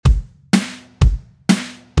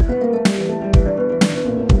It's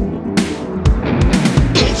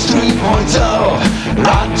 3.0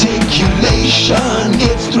 articulation.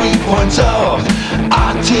 It's 3.0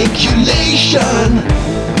 articulation.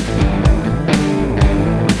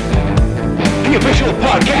 The official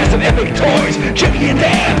podcast of EpicToys. Jimmy and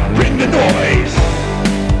Dan, bring the noise.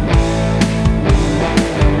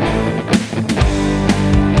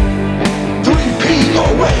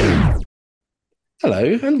 Hello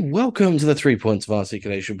and welcome to the 3 Points of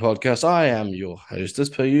Articulation podcast. I am your host,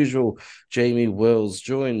 as per usual, Jamie Wills,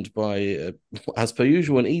 joined by, as per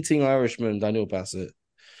usual, an eating Irishman, Daniel Bassett.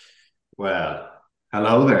 Well,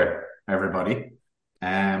 hello there, everybody.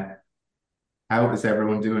 How is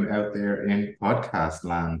everyone doing out there in podcast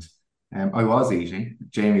land? I was eating.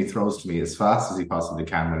 Jamie throws to me as fast as he possibly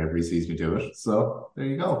can whenever he sees me do it. So there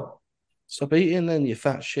you go. Stop eating then, you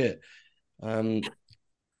fat shit.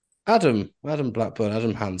 Adam Blackburn,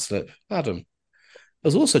 Adam Handslip. Adam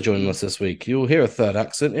is also joining us this week. You'll hear a third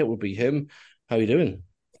accent. It will be him. How are you doing?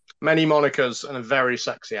 Many monikers and a very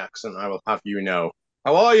sexy accent, I will have you know.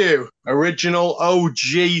 How are you? Original OG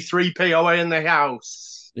 3POA in the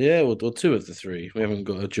house. Yeah, well, two of the three. We haven't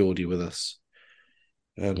got a Geordie with us.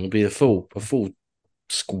 It'll be a full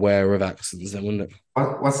square of accents then, wouldn't it?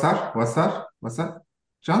 What's that?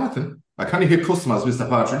 Jonathan? I can't hear customers, Mr.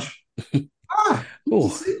 Partridge. No,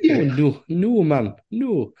 man,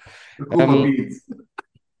 no.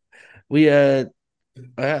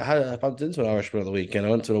 I bumped into an Irishman on the weekend. I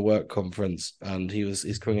went to a work conference, and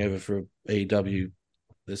he's coming over for AEW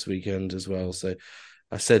this weekend as well. So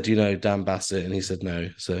I said, Dan Bassett, and he said no.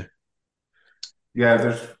 So yeah,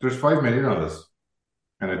 there's 5 million of us,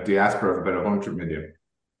 and a diaspora of about 100 million.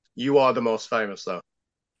 You are the most famous, though.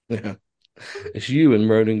 Yeah, it's you and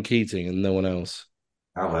Ronan Keating, and no one else.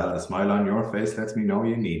 Oh, well, a smile on your face lets me know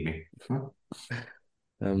you need me.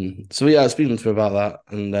 So yeah, I was speaking to him about that,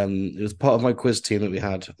 and it was part of my quiz team that we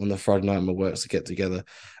had on the Friday night at my works to get together.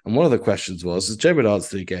 And one of the questions was, as Joe answer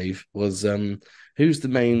that he gave was, who's the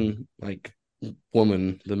main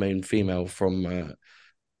woman, the main female from the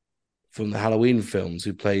Halloween films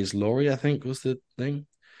who plays Laurie? I think was the thing.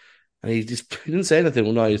 And he didn't say anything.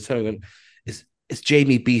 Well, no, he was telling me, it's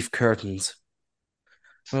Jamie Beef Curtains.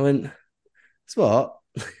 I went, it's what?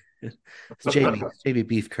 It's Jamie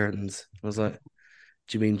Beef Curtains. I was like,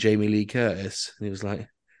 do you mean Jamie Lee Curtis? And he was like,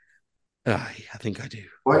 I think I do.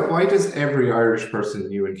 Why does every Irish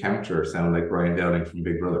person you encounter sound like Brian Dowling from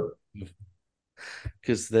Big Brother?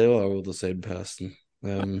 Because they are all the same person.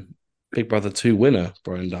 Big Brother 2 winner,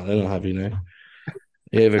 Brian Dowling, I'll have you know.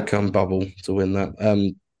 He overcome Bubble to win that.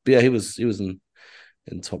 But yeah, he was in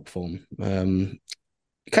top form.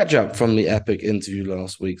 Catch up from the epic interview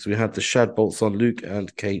last week. So we had the Shad Bolts on Luke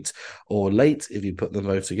and Kate, or Late, if you put them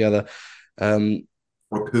both together.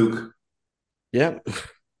 Or Kook. Yeah.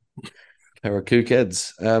 Pair of kook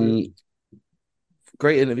heads.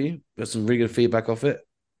 Great interview. Got some really good feedback off it.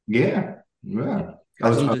 Yeah.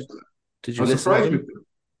 Did you listen?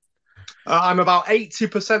 I'm about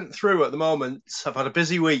 80% through at the moment. I've had a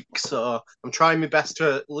busy week, so I'm trying my best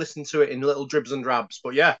to listen to it in little dribs and drabs.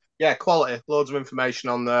 But yeah, quality. Loads of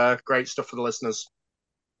information on there. Great stuff for the listeners.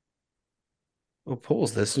 Well,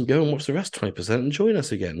 pause this and go and watch the rest 20% and join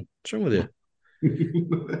us again. What's wrong with you?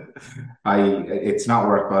 It's not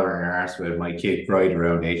worth bothering your arse with. My kid cried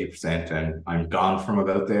around 80% and I'm gone from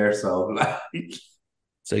about there. So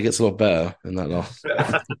So it gets a lot better in that last.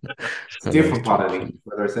 Different quality,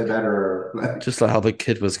 whether I say better or just like how the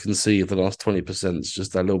kid was conceived, the last 20% is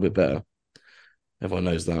just a little bit better. Everyone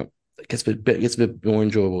knows that. It gets a bit more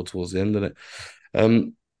enjoyable towards the end, doesn't it?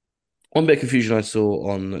 One bit of confusion I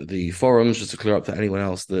saw on the forums, just to clear up to anyone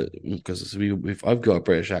else, that because I've got a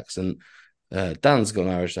British accent, Dan's got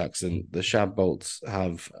an Irish accent, the Shad Bolts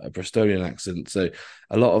have a Bristolian accent, so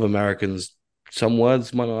a lot of Americans, some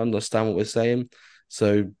words might not understand what we're saying.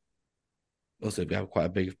 So also we have quite a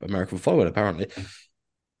big American following apparently.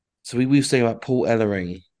 So we were saying about Paul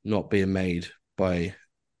Ellering not being made by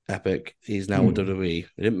Epic. He's now with WWE.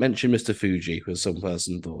 They didn't mention Mr. Fuji, as some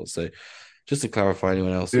person thought. So just to clarify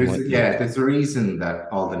anyone else. There's a reason that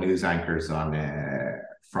all the news anchors on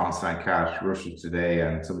France 24, Russia Today,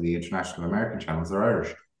 and some of the international American channels are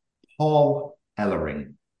Irish. Paul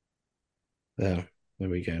Ellering. There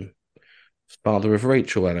we go. Father of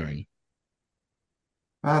Rachel Ellering.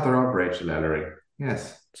 Father of Rachel Ellering.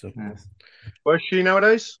 Yes. Yes. Where's she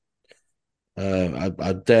nowadays?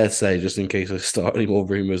 I dare say, just in case I start any more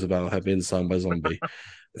rumors about her being signed by Zombie.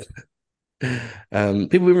 People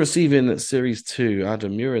been receiving Series 2.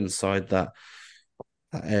 Adam, you're inside that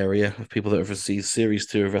area of people that have received Series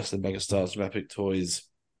 2 of Wrestling Megastars from EpicToys.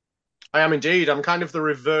 I am indeed. I'm kind of the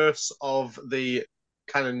reverse of the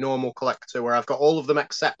kind of normal collector where I've got all of them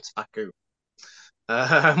except Haku.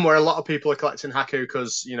 Where a lot of people are collecting Haku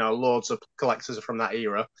because, loads of collectors are from that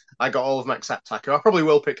era. I got all of them except Haku. I probably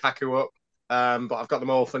will pick Haku up, but I've got them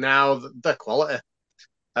all for now. They're quality.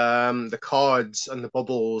 The cards and the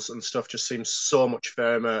bubbles and stuff just seem so much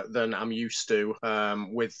firmer than I'm used to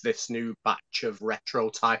with this new batch of retro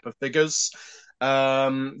type of figures.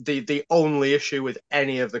 The only issue with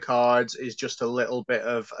any of the cards is just a little bit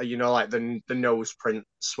of like the nose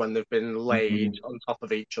prints when they've been laid on top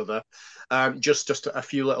of each other. Just a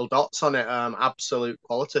few little dots on it. Absolute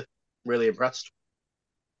quality. Really impressed.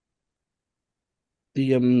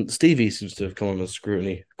 The Stevie seems to have come under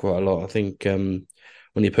scrutiny quite a lot. I think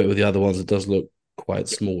when you put it with the other ones, it does look quite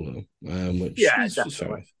smaller, which is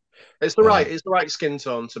definitely. It's the right skin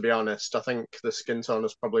tone, to be honest. I think the skin tone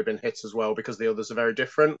has probably been hit as well because the others are very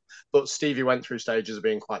different. But Stevie went through stages of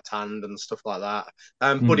being quite tanned and stuff like that.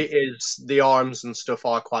 But the arms and stuff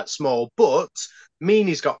are quite small. But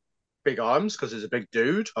Meanie's got big arms because he's a big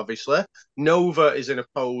dude, obviously. Nova is in a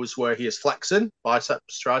pose where he is flexing,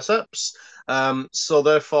 biceps, triceps. So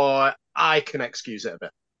therefore, I can excuse it a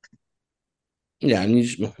bit. Yeah, and I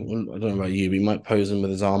don't know about you, but he might pose him with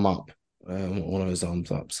his arm up, one of his arms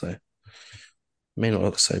up, so may not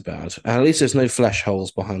look so bad. At least there's no flesh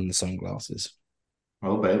holes behind the sunglasses.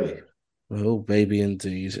 Oh, baby. Oh, baby,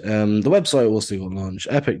 indeed. The website also got launched,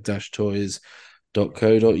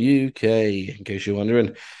 epic-toys.co.uk, in case you're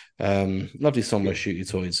wondering. Lovely somewhere shoot your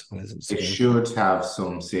toys. It should have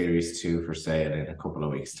some Series 2 for sale in a couple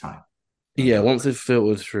of weeks' time. Yeah, once they've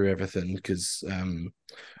filtered through everything, because I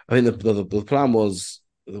think the plan was,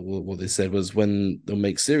 what they said was when they'll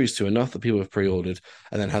make Series 2 enough that people have pre-ordered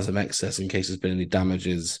and then has them excess in case there's been any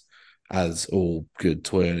damages, as all good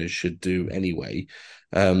toy owners should do anyway.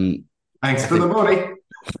 Thanks for the money.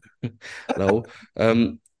 No.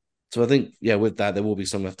 So I think, with that, there will be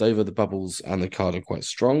some left over. The bubbles and the card are quite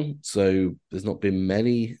strong, so there's not been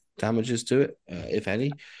many damages to it, if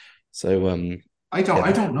any. So I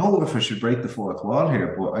don't know if I should break the fourth wall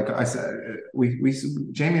here, but I said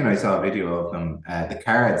Jamie and I saw a video of them, the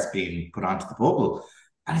cards being put onto the bubble,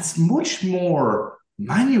 and it's much more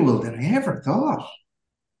manual than I ever thought.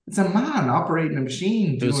 It's a man operating a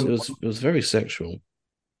machine. It was very sexual.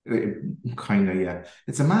 Kind of, yeah.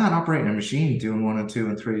 It's a man operating a machine doing 1 and 2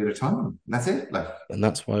 and 3 at a time. That's it, and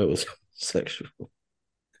that's why it was sexual.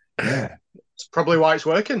 Yeah, it's probably why it's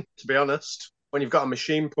working. To be honest. When you've got a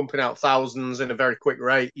machine pumping out thousands in a very quick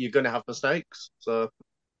rate, you're going to have mistakes. So,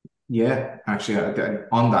 yeah, actually,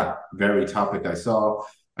 on that very topic, I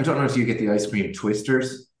don't know if you get the ice cream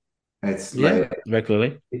twisters. It's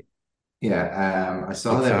regularly. Yeah, I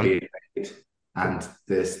saw them being made, and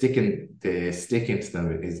the stick into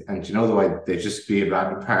them is, and you know the way they just be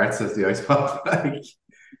random parts of the ice pop.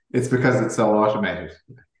 It's because it's so automated.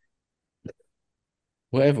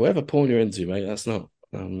 Whatever porn you're into, mate, that's not.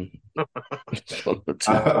 I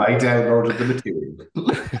downloaded the material.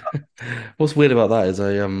 What's weird about that is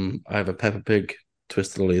I have a Peppa Pig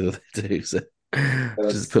twist lolly that they do, so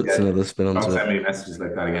just puts another spin onto it. Don't send me messages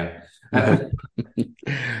like that again.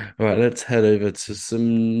 All right, let's head over to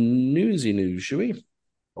some newsy news, shall we?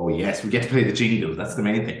 Oh yes, we get to play the jingle. That's the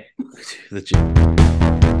main thing. The jingle.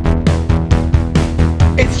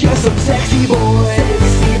 It's just some sexy boys.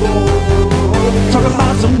 Talk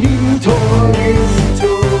about some new toys.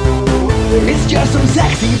 It's just some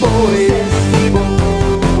sexy boys.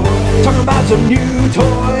 Talk about some new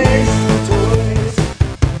toys.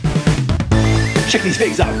 Check these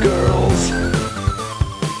figs out, girls.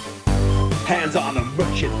 Hands on the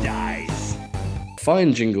merchandise.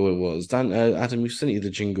 Fine jingle it was. Dan, Adam, we sent you the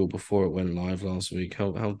jingle before it went live last week.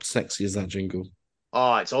 How sexy is that jingle?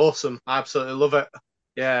 Oh, it's awesome. I absolutely love it.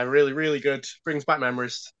 Yeah, really, really good. Brings back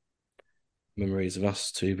memories. Memories of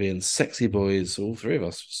us two being sexy boys, all three of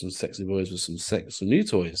us, some sexy boys with some new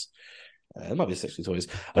toys. It might be sexy toys.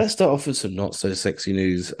 Let's start off with some not so sexy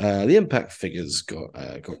news. The Impact figures got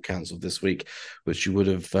cancelled this week, which you would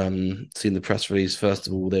have seen the press release. First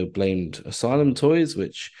of all, they were blamed Asylum Toys,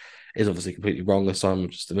 which is obviously completely wrong. Asylum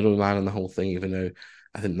was just the middleman in the whole thing, even though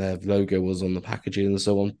I think their logo was on the packaging and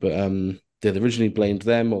so on. But they'd originally blamed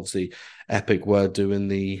them. Obviously, Epic were doing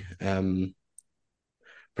the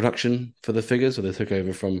production for the figures, so they took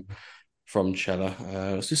over from Chella.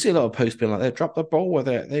 So you see a lot of posts being like, they dropped the ball with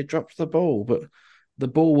it. They dropped the ball, but the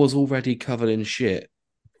ball was already covered in shit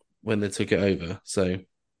when they took it over. So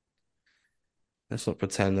let's not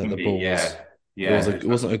pretend that the ball it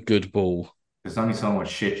wasn't a good ball. There's only so much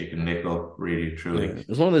shit you can lick up, really, truly. Yeah.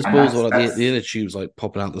 It's one of those balls where like the inner tube's like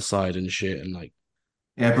popping out the side and shit, and like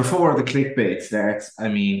Yeah, before the clickbait starts, I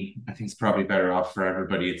mean, I think it's probably better off for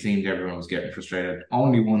everybody. It seemed everyone was getting frustrated.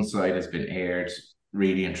 Only one side has been aired,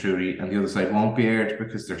 really and truly, and the other side won't be aired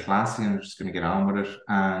because they're classy and they're just going to get on with it.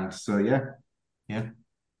 And so, yeah, yeah.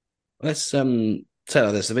 Let's say like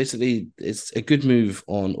this. So basically, it's a good move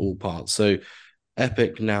on all parts. So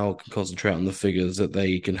Epic now can concentrate on the figures that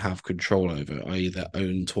they can have control over, i.e., their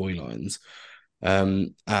own toy lines.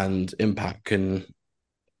 And Impact can,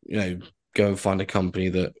 go and find a company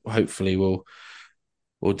that hopefully will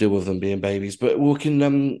deal with them being babies. But we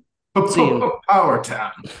can see. Power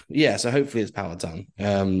Town. Yeah, so hopefully it's Power Town.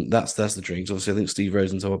 That's the dream. Obviously, I think Steve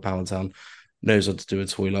Rosenthal at Power Town knows how to do a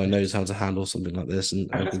toy line, knows how to handle something like this, and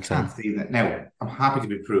I I just can tell. can't see that. Now, I'm happy to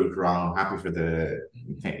be proved wrong. I'm happy for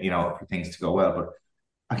for things to go well, but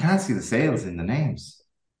I can't see the sales in the names.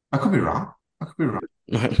 I could be wrong. I could be wrong.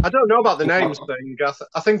 I don't know about the names thing.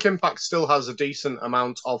 I think Impact still has a decent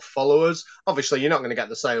amount of followers. Obviously, you're not going to get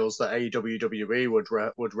the sales that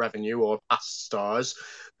AEW would revenue or past stars,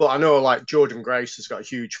 but I know like Jordan Grace has got a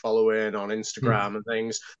huge following on Instagram and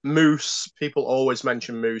things. Moose, people always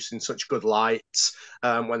mention Moose in such good light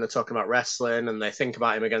when they're talking about wrestling, and they think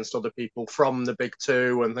about him against other people from the big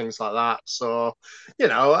two and things like that. So,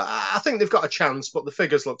 I think they've got a chance, but the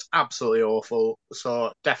figures looked absolutely awful.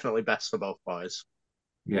 So definitely best for both boys.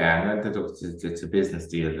 Yeah, and it's a business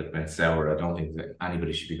deal that went sour. I don't think that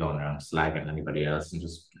anybody should be going around slagging anybody else and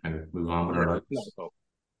just kind of move on with Yeah, their not lives. at all.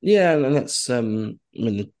 Yeah, and that's I mean,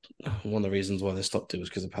 one of the reasons why they stopped it was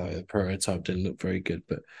because the prototype didn't look very good.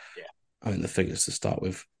 But Yeah. I mean, the figures to start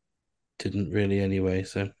with didn't really anyway.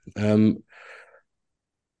 So yeah,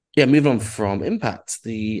 moving on from Impact,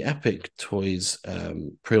 the Epic Toys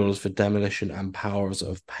pre-orders for Demolition and Powers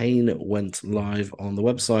of Pain went live on the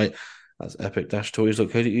website. That's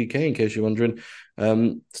epic-toys.co.uk, in case you're wondering.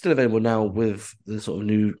 Still available now with the sort of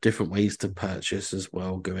new different ways to purchase as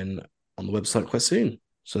well going on the website quite soon.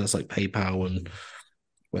 So that's like PayPal and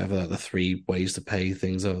whatever the three ways to pay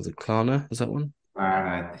things are. Is it Klarna? Is that one? And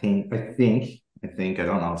I don't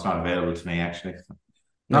know. It's not available to me actually.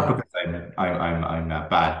 Not No, because I'm a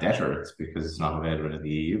bad debtor. It's because it's not available in the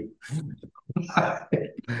EU.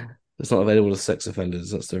 it's not available to sex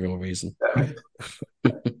offenders. That's the real reason.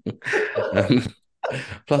 um,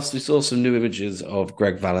 Plus, we saw some new images of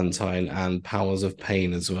Greg Valentine and Powers of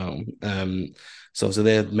Pain as well. So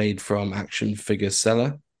they're made from Action Figure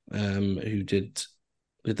Seller, who did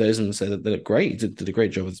those and said that they look great. Did a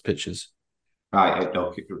great job with the pictures.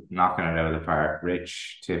 Look, knocking it out of the park.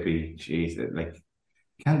 Rich, Tippy, jeez, like,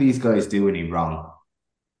 can these guys do any wrong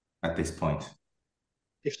at this point?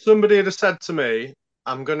 If somebody had said to me,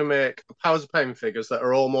 I'm going to make Powers of Pain figures that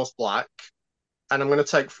are almost black, and I'm going to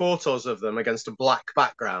take photos of them against a black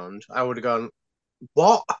background, I would have gone,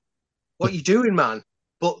 what? What are you doing, man?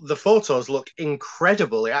 But the photos look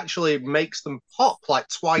incredible. It actually makes them pop like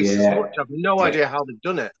twice as Yeah, much. I've no yeah. idea how they've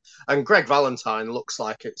done it. And Greg Valentine looks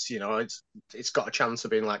like it's got a chance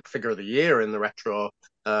of being like figure of the year in the retro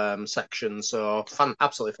section. So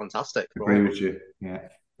absolutely fantastic. Agree with you. Yeah,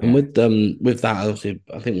 And yeah. with that, obviously,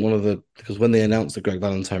 I think because when they announced the Greg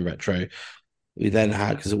Valentine retro, we then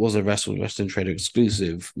had, because it was a Wrestling Trader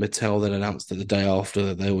exclusive, Mattel then announced that the day after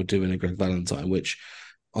that they were doing a Greg Valentine, which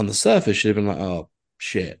on the surface should have been like, oh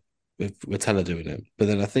shit, with Mattel doing it. But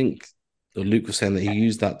then I think Luke was saying that he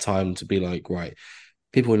used that time to be like, right,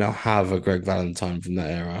 people now have a Greg Valentine from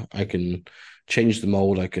that era. I can change the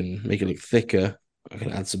mold, I can make it look thicker, I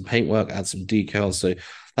can add some paintwork, add some decals. So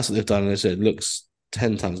that's what they've done. And they said it looks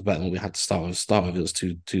 10 times better than what we had to start with. Start with it was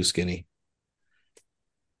too skinny.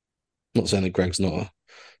 Not saying that Greg's not a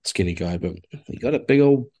skinny guy, but he got a big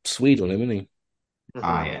old Swede on him, isn't he?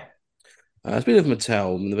 Yeah. Speaking of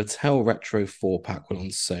Mattel, the Mattel Retro 4-pack went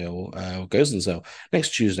on sale, goes on sale next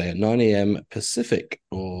Tuesday at 9 a.m. Pacific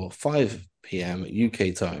or 5 p.m.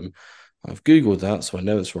 UK time. I've Googled that, so I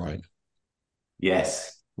know it's right.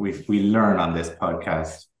 Yes, we learn on this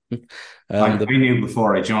podcast. I The knew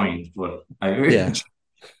before I joined, but yeah,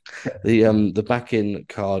 the back-in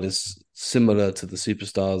card is similar to the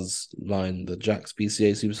Superstars line, the Jax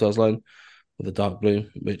BCA Superstars line, with the dark blue,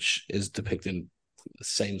 which is depicting the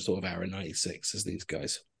same sort of era 96 as these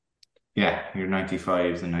guys. yeah, your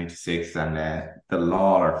 95s and 96, and the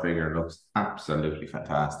Lawler figure looks absolutely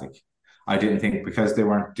fantastic. I didn't think because they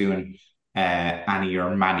weren't doing Annie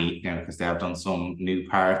or Manny, because they have done some new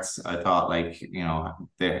parts. I thought like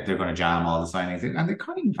they're going to jam all the signings, and they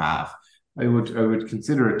kind of have. I would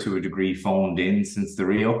consider it to a degree phoned in since the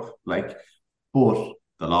re-up, like, but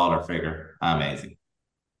the Lawler figure, amazing.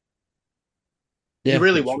 Yeah, You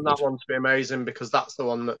really looks want good. that one to be amazing because that's the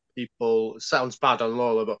one that people sounds bad on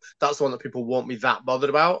Lola, but that's the one that people won't be that bothered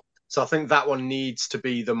about. So I think that one needs to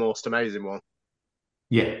be the most amazing one.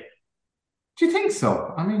 Yeah. Do you think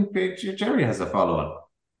so? I mean, Jerry has a following.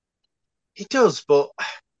 He does, but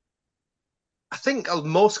I think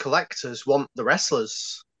most collectors want the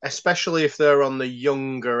wrestlers, especially if they're on the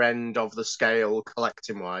younger end of the scale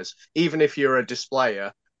collecting wise. Even if you're a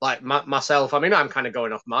displayer, like myself, I mean, I'm kind of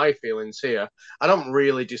going off my feelings here. I don't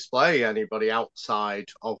really display anybody outside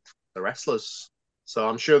of the wrestlers. So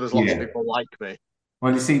I'm sure there's lots of Yeah. people like me.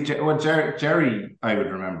 Well, you see, Jerry, I would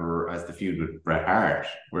remember as the feud with Bret Hart,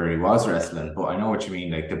 where he was wrestling. But I know what you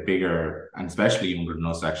mean, like the bigger, and especially younger than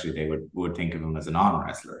us, actually, they would think of him as a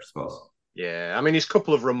non-wrestler, I suppose. Yeah, I mean, his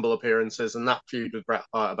couple of Rumble appearances and that feud with Bret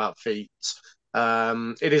Hart about feet,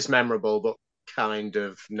 it is memorable, but kind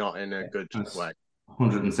of not in a good way.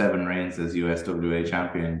 107 reigns as USWA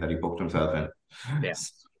champion that he booked himself in. Yeah.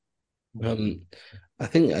 I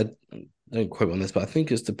think I don't quote me on this, but I think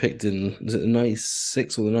it's depicting, is it the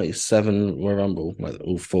 96 or the 97 Royal Rumble, like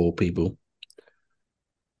all four people?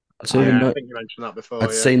 I think you mentioned that before.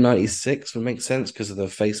 I'd say 96 would make sense because of the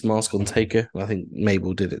face mask on Taker. I think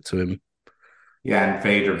Mabel did it to him. Yeah, and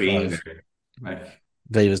Vader being there. Like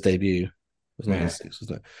Vader's debut was 96,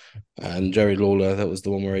 wasn't it? And Jerry Lawler, that was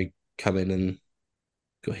the one where he come in and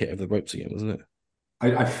got hit over the ropes again, wasn't it?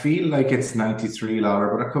 I feel like it's 93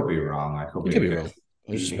 Lawler, but I could be wrong. I could be wrong.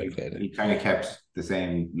 He kind of kept the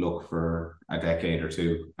same look for a decade or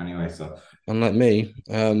two anyway. So unlike me,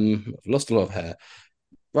 I've lost a lot of hair.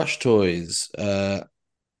 Rush Toys,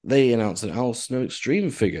 they announced an Al Snow Extreme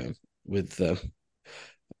figure with a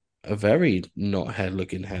very not head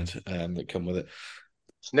looking head that come with it.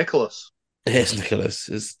 It's Nicholas. It's Nicholas.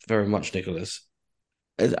 It's very much Nicholas.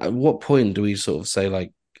 At what point do we sort of say,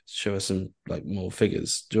 like, show us some like more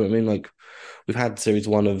figures? Do you know what I mean? Like, we've had series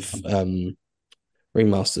 1 of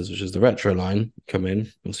Ringmasters, which is the retro line, come in.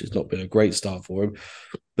 Obviously, it's not been a great start for him,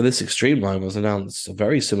 but this Extreme line was announced a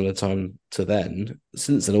very similar time to then.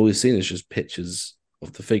 Since then, all we've seen is just pictures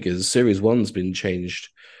of the figures. Series 1's been changed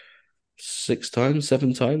 6 times,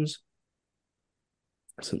 7 times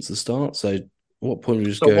since the start. So, at what point do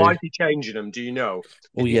we just go? Why is he changing them? Do you know?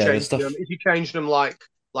 Well, yeah, the stuff. Is he changing them like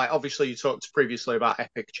obviously you talked previously about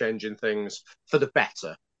Epic changing things for the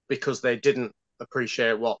better because they didn't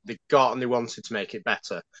appreciate what they got and they wanted to make it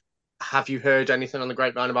better. Have you heard anything on the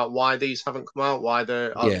grapevine about why these haven't come out? Why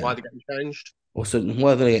they're getting changed? Well, so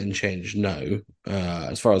why they're getting changed? No,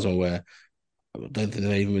 as far as I'm aware, I don't think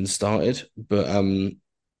they've even been started. But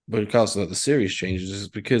regardless of the series changes, is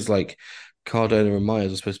because like Cardona and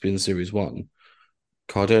Myers are supposed to be in Series 1.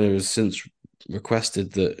 Cardona has since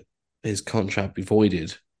requested that his contract be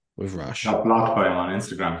voided with Rush. Got blocked by him on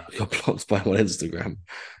Instagram.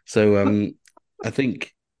 So I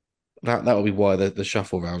think that will be why the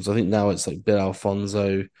shuffle rounds. I think now it's like Bill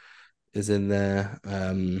Alfonso is in there.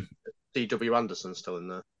 D.W. Anderson's still in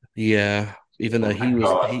there. Yeah, even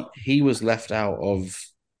though he was left out of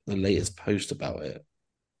the latest post about it.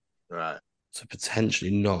 Right. So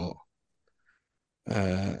potentially not.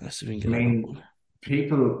 Let's see if we can get I mean,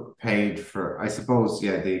 people paid for, I suppose,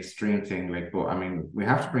 yeah, the extreme thing. Like, but I mean, we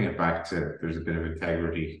have to bring it back to there's a bit of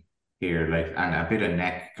integrity here, like, and a bit of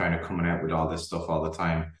neck kind of coming out with all this stuff all the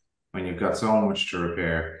time. When you've got so much to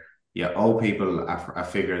repair, you owe people a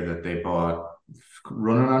figure that they bought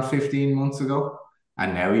running on 15 months ago,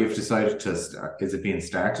 and now you've decided to is it being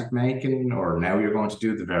started making, or now you're going to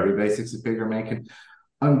do the very basics of figure making?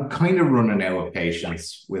 I'm kind of running out of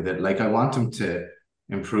patience with it. Like, I want him to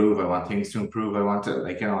improve. I want things to improve. I want to,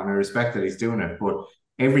 like, and I respect that he's doing it, but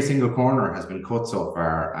every single corner has been cut so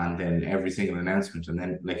far, and then every single announcement, and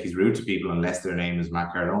then like he's rude to people unless their name is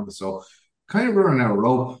Matt Cardona. So kind of running out of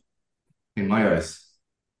rope in my eyes.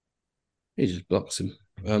 He just blocks him.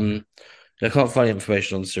 I can't find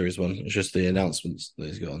information on Series 1. It's just the announcements that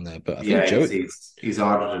he's got on there. But I think he's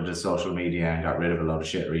audited his social media and got rid of a lot of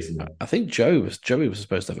shit recently. I think Joey was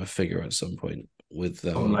supposed to have a figure at some point with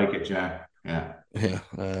something like it, yeah.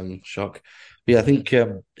 Shock. But yeah, I think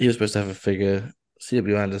he was supposed to have a figure.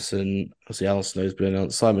 C.W. Anderson, obviously Al Snow's been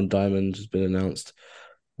announced. Simon Diamond has been announced,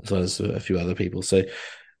 as well as a few other people. So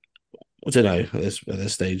I don't know at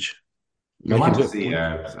this stage. I want to see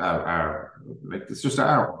our like it's just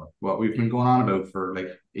what we've been going on about for like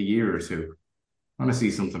a year or two. I want to see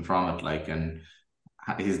something from it, like, and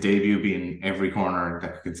his debut being every corner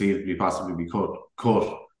that could conceivably possibly be cut,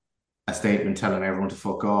 a statement telling everyone to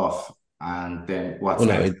fuck off, and then what's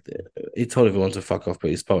next? He told everyone to fuck off, but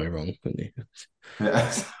he's probably wrong, didn't he?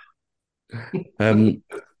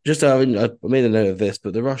 Just I made a note of this,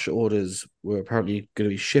 but the Rush orders were apparently going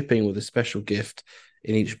to be shipping with a special gift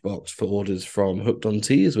in each box for orders from Hooked on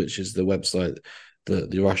Tees, which is the website that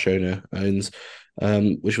the Rush owner owns.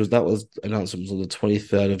 which was announcement was on the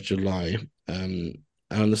 23rd of July. I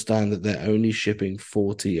understand that they're only shipping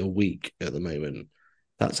 40 a week at the moment.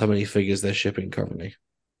 That's how many figures they're shipping currently.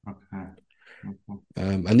 Okay.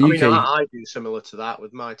 And I the mean, UK, I do similar to that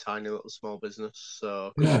with my tiny little small business.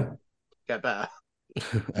 So Yeah. get better.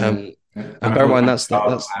 and I'm bear in mind full-time that's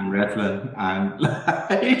job and wrestling and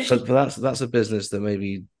but that's a business that may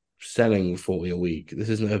be selling 40 a week. This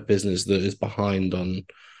isn't a business that is behind on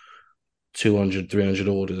 200, 300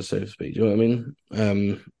 orders, so to speak. Do you know what I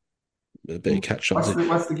mean? A bit of catch up.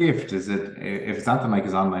 what's the gift? Is it if it's something like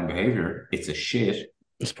his online behavior, it's a shit.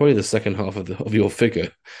 It's probably the second half of your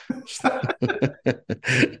figure.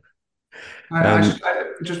 Um,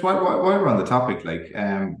 Just while we're on the topic, like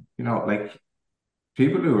like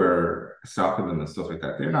people who are stocking them and stuff like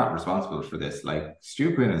that, they're not responsible for this. Like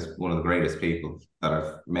Stu Quinn is one of the greatest people that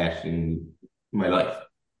I've met in my life.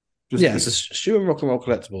 Just yeah, so Stu and Rock and Roll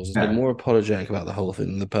Collectibles has been Yeah. more apologetic about the whole thing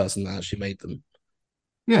than the person that actually made them.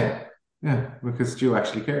 yeah, because Stu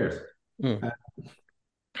actually cares. Mm. Uh,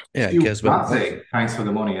 Yeah, he Stu cares would not about. say thanks for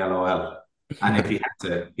the money, LOL. And if he had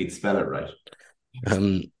to, he'd spell it right.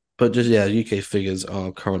 But just yeah, UK figures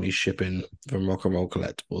are currently shipping from Rock and Roll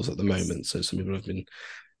Collectibles at the moment, so some people have been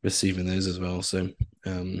receiving those as well. So,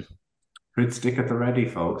 Grid stick at the ready,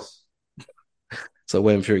 folks. so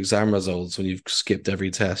waiting for your exam results when you've skipped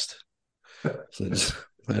every test. So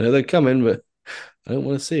I know they're coming, but I don't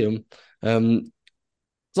want to see them.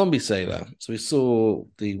 Zombie Sailor. So we saw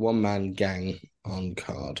the one-man gang on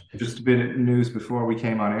card. Just a bit of news before we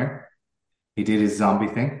came on air. He did his zombie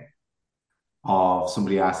thing.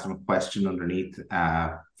 Somebody asked him a question underneath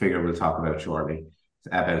figure we'll talk about shortly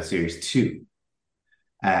about Series 2.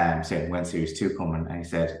 Saying when Series 2 coming, and he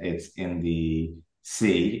said it's in the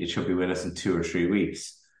sea. It should be with us in 2 or 3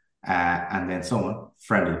 weeks. And then someone,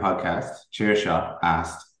 friend of the podcast, Cheershot,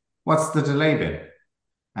 asked, "What's the delay been?"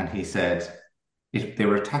 And he said, they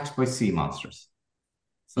were attacked by sea monsters.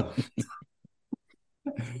 So,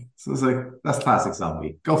 so it's like, that's classic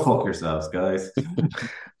zombie. Go fuck yourselves, guys.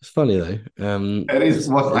 It's funny though. It is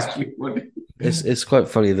what's actually funny. It's quite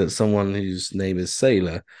funny that someone whose name is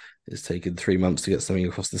Sailor is taken 3 months to get something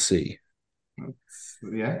across the sea.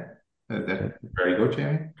 Yeah. Very good,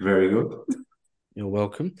 Jamie. Very good. You're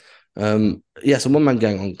welcome. So one-man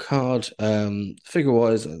gang on card. Figure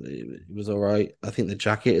wise, it was all right. I think the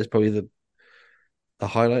jacket is probably the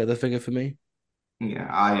highlight of the figure for me.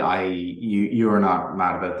 Yeah, you are not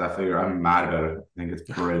mad about that figure. I'm mad about it. I think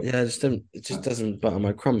it's brilliant. Yeah, it just doesn't butter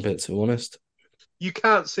my crumpet, to be honest. You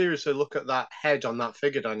can't seriously look at that head on that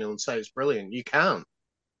figure, Daniel, and say it's brilliant. You can't.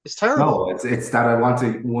 It's terrible. No, it's that I want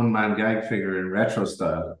a one-man gag figure in retro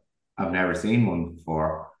style. I've never seen one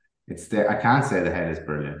before. I can't say the head is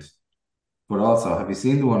brilliant. But also, have you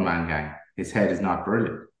seen the one-man gang? His head is not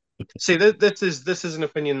brilliant. See, this is an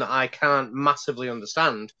opinion that I can't massively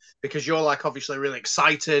understand because you're like obviously really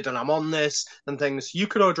excited and I'm on this and things. You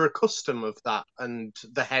could order a custom of that and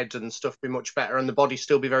the head and stuff be much better and the body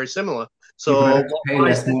still be very similar. So Yeah, why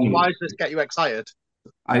does this get you excited?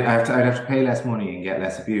 I'd have to pay less money and get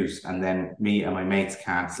less abuse, and then me and my mates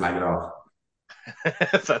can't slag it off.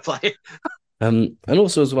 Fair play. And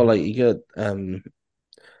also as well, like you get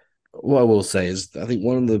what I will say is I think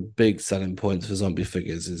one of the big selling points for zombie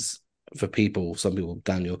figures is for people, some people,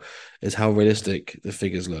 Daniel, is how realistic the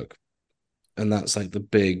figures look. And that's like the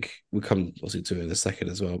big, we come obviously to it in a second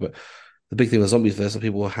as well, but the big thing with zombie figures, some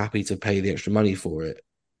people are happy to pay the extra money for it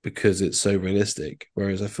because it's so realistic.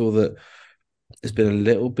 Whereas I feel that it's been a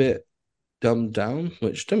little bit dumbed down,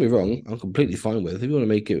 which don't be wrong, I'm completely fine with. If you want to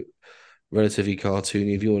make it relatively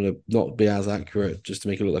cartoony, if you want to not be as accurate just to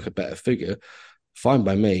make it look like a better figure, fine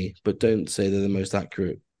by me, but don't say they're the most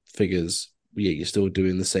accurate figures, yet you're still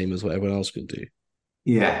doing the same as what everyone else can do.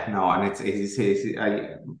 Yeah, no, and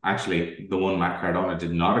I actually the one Matt Cardona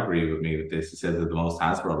did not agree with me with this. He said they're the most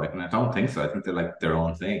Hasbro like, and I don't think so. I think they're like their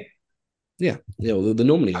own thing. Yeah, well, they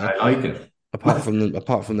normally And are. I like it. Apart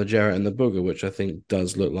from the Jarrett and the Booger, which I think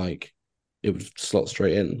does look like it would slot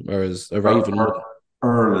straight in, whereas a Raven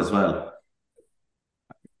Earl as well.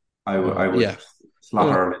 I would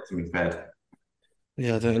slot Earl into my bed.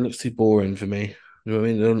 Yeah, it looks too boring for me. You know what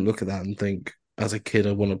I mean? I don't look at that and think, as a kid,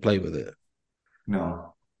 I want to play with it.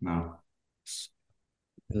 No. In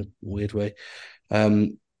a weird way.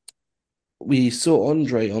 We saw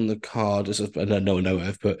Andre on the card.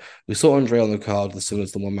 But we saw Andre on the card, similar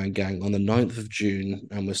to the one man gang, on the 9th of June,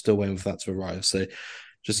 and we're still waiting for that to arrive. So,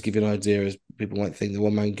 just to give you an idea, as people might think the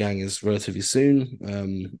one man gang is relatively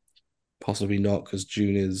soon. Possibly not, because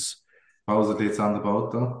June is. Supposedly it's on the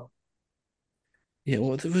boat though. Yeah,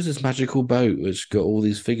 well, there was this magical boat which got all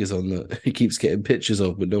these figures on that he keeps getting pictures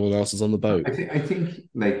of, but no one else is on the boat. I think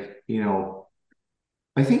like,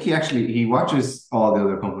 I think he watches all the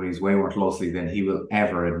other companies way more closely than he will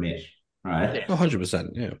ever admit, right? Yeah. 100%.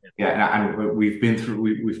 Yeah. Yeah, and we've been through,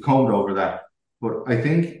 we've combed over that. But I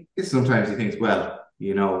think sometimes he thinks, well,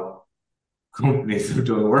 companies have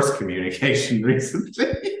done worse communication recently.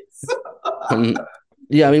 Um,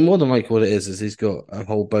 yeah, I mean, more than like what it is he's got a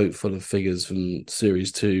whole boat full of figures from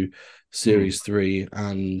Series 2, Hmm. Series 3,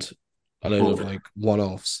 and a load of But like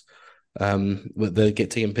one-offs. But they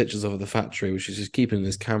get taking pictures of at the factory, which is just keeping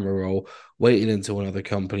this camera roll, waiting until another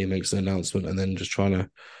company makes an announcement, and then just trying to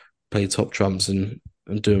play top trumps and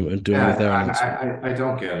doing with their yeah, announcement. I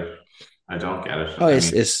don't get it. I don't get it. Oh, I mean,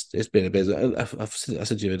 it's been a bit. I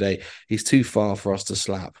said to you the other day, he's too far for us to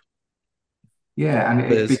slap. yeah,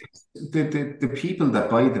 and There's because the people that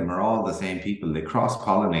buy them are all the same people. They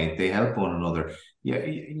cross-pollinate, they help one another. Yeah,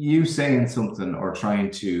 you saying something or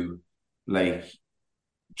like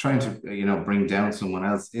trying to bring down someone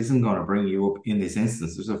else isn't going to bring you up in this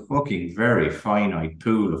instance. There's a fucking very finite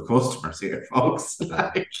pool of customers here, folks.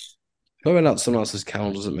 Like, blowing up someone else's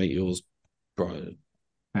cow doesn't make yours brighter,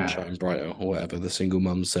 yeah. shine brighter, or whatever the single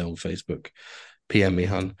mums say on Facebook. PM me,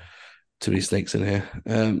 hun. Too many snakes in here.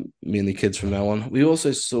 Me and the kids from now on. We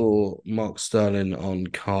also saw Mark Sterling on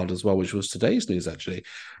card as well, which was today's news actually.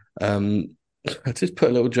 Um, I did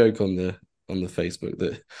put a little joke on the Facebook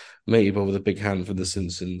that maybe with a big hand for the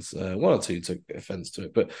Simpsons. One or two took offense to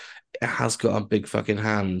it, but it has got a big fucking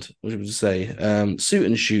hand. What would you say? Suit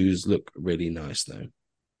and shoes look really nice though.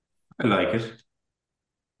 I like it.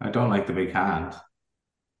 I don't like the big hand,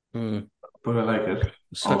 Mm, but I like it.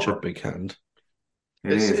 such a Oh, big hand.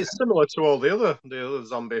 it It's is. it's similar to all the other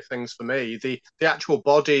zombie things for me. The actual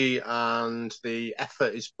body and the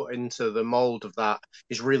effort is put into the mold of that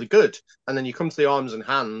is really good. And then you come to the arms and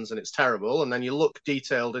hands and it's terrible. And then you look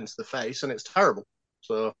detailed into the face and it's terrible.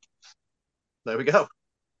 So there we go.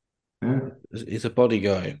 Yeah, He's a body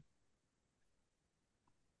guy.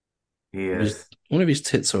 he His, is. one of his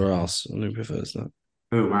tits or ass. I who prefers that.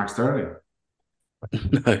 Who, Mark Sterling?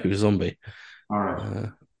 No, zombie. All right. Uh,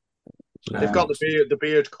 They've got Um, the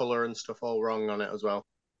beard color and stuff all wrong on it as well,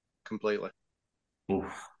 completely.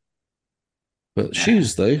 oof. but Yeah,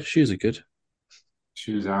 shoes though, shoes are good.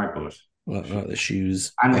 shoes are good. I like the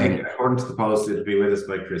shoes. And according to the post, it'll be with us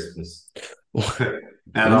by Christmas.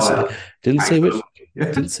 didn't say LOL. didn't Thanks say for the which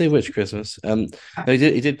money. didn't say which Christmas. No,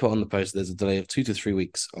 he did put on the post there's a delay of 2 to 3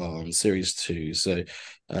 weeks on series two. So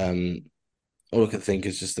all I can think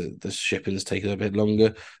is just that the shipping's taking a bit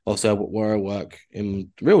longer. Also, where I work in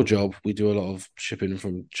real job, we do a lot of shipping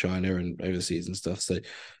from China and overseas and stuff. So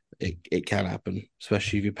it can happen,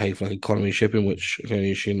 especially if you pay for like economy shipping, which I can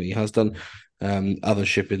only assume that he has done. Other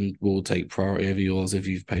shipping will take priority over yours if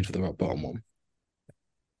you've paid for the right bottom one.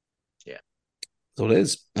 Yeah. That's all it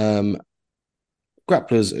is.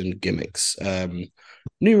 Grapplers and gimmicks.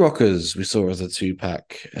 New Rockers we saw as a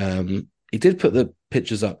 2-pack. He did put the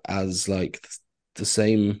pictures up as like the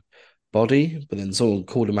same body, but then someone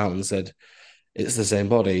called him out and said it's the same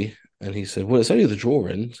body, and he said, "Well, it's only the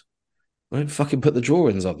drawings. I don't fucking put the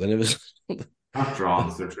drawings up." Then it was Not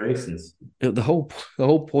drawings, they're tracings. the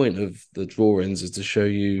whole point of the drawings is to show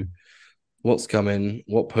you what's coming,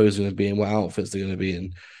 what pose they're going to be in, what outfits they're going to be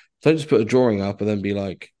in. Don't just put a drawing up and then be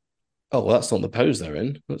like, "Oh, well, that's not the pose they're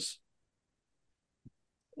in." What's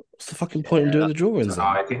the fucking point in Yeah, doing the drawings then?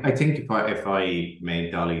 I think if I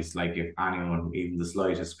made dollies, like if anyone even the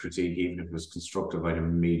slightest critique, even if it was constructive, I'd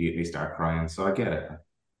immediately start crying. So I get it.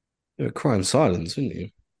 You were crying silence, didn't you?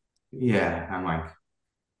 Yeah, I'm like,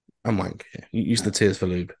 I'm like, yeah, you used the tears for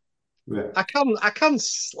lube. yeah. I can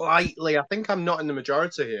slightly. I think I'm not in the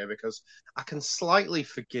majority here because I can slightly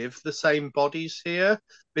forgive the same bodies here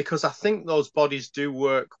because I think those bodies do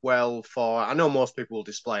work well for. I know most people will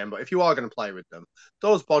display them, but if you are going to play with them,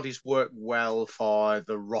 those bodies work well for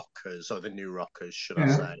the rockers or the new rockers, should I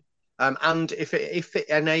Yeah. say? And if it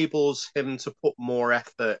enables him to put more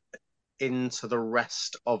effort into the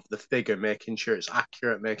rest of the figure, making sure it's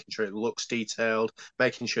accurate, making sure it looks detailed,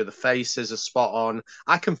 making sure the faces are spot on.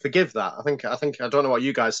 I can forgive that. I don't know what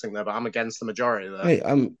you guys think there, but I'm against the majority there. Hey,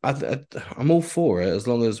 I'm all for it as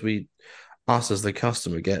long as us as the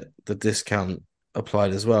customer get the discount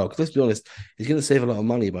applied as well. Because let's be honest, he's going to save a lot of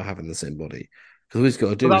money by having the same body. Because all he's got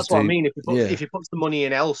to But do is that's what I do, mean. yeah, If he puts the money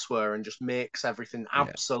in elsewhere and just makes everything yeah,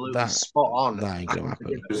 absolutely that spot on, that ain't I going to can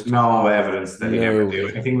forgive happen. it. There's no evidence that he'd ever No do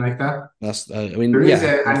way. anything like that. I mean, There is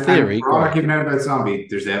yeah, in and theory, we're all not great, giving out about zombie.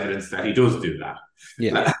 There's evidence that he does do that.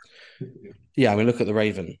 yeah. Like, Yeah, I mean, look at the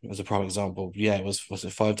Raven as a prime example. Yeah, it was it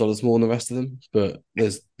 $5 more than the rest of them, but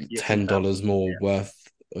there's Yeah, $10 more worth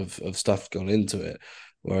of stuff gone into it.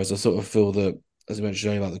 Whereas I sort of feel that, as I mentioned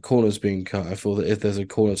earlier, like the corners being cut, I feel that if there's a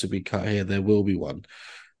corner to be cut here, there will be one.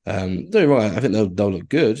 They're right. I think they'll look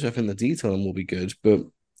good. I think the detailing will be good. But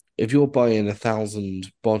if you're buying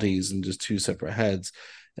 1,000 bodies and just two separate heads,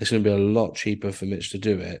 it's going to be a lot cheaper for Mitch to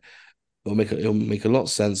do it. It'll make a lot of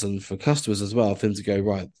sense, and for customers as well, for them to go,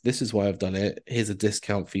 right, this is why I've done it. Here's a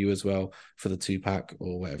discount for you as well for the 2 pack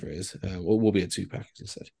or whatever it is. Or will be a 2 pack, as I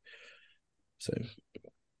said. So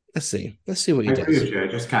let's see. Let's see what he I agree does. with you. I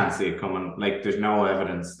just can't see it coming. Like, there's no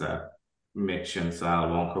evidence that Mitch and Sal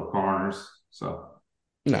won't cut corners. So,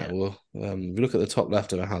 No, well, if you look at the top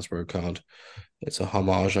left of a Hasbro card, it's a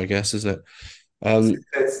homage, I guess, isn't it?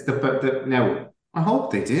 it's but now I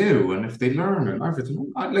hope they do, and if they learn and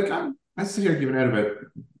everything, I sit here giving out about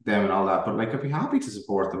them and all that, but like I'd be happy to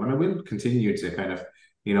support them, and I will continue to kind of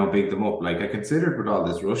big them up. Like I considered with all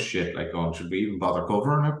this Rush shit, like going, should we even bother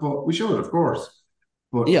covering it? But we should, of course.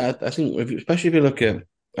 But Yeah, I think especially if you look at,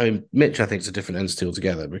 I mean, Mitch, I think it's a different entity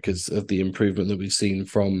altogether because of the improvement that we've seen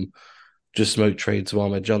from just Smoke Trade to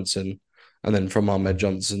Ahmed Johnson, and then from Ahmed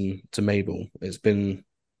Johnson to Mabel. It's been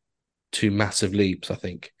two massive leaps, I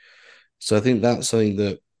think. So I think that's something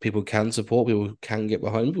that people can support, people can get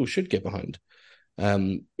behind, people should get behind.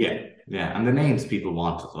 yeah, and the names people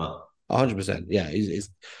want as well. 100%. Yeah,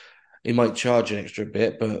 he might charge an extra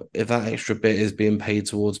bit, but if that extra bit is being paid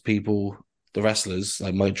towards people, the wrestlers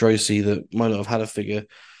like Mike Drosy that might not have had a figure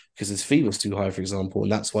because his fee was too high, for example,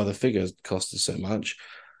 and that's why the figure cost us so much.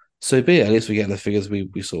 So be it. At least we're getting the figures we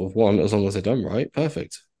sort of want, as long as they're done right.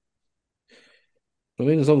 Perfect. I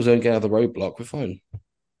mean, as long as we don't get another roadblock, we're fine.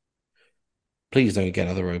 Please don't get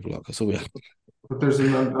another roadblock. That's all we have. But there's a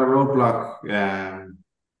roadblock.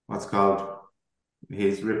 What's called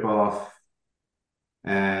his rip off.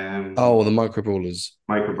 Oh, the micro brawlers.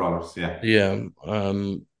 Micro Brawlers. Yeah, Yeah.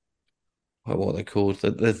 What are they called?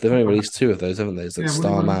 They've only released two of those, haven't they? It's like yeah.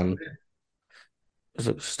 Starman. It's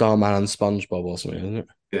like Starman and SpongeBob or something, isn't it?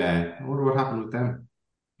 Yeah, I wonder what happened with them.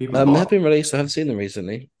 People They bought. have been released. I haven't seen them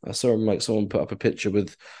recently. I saw them like someone put up a picture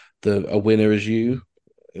with the a winner is you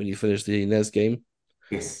when you finish the NES game.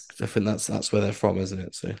 Yes. I think that's where they're from, isn't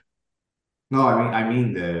it? So No, I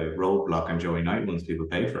mean the Roadblock and Joey Knight ones people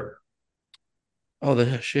paid for. oh,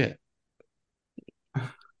 they're shit.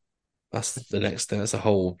 That's the next thing. That's a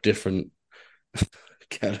whole different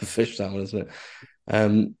kettle of fish, that one, isn't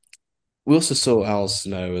it? We also saw Al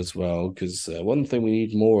Snow as well because one thing we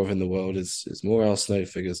need more of in the world is more Al Snow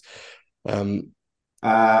figures. Um,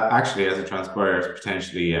 Actually, as it transpires,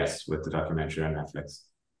 potentially yes, with the documentary on Netflix.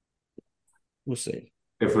 we'll see.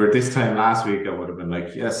 If we were this time last week, I would have been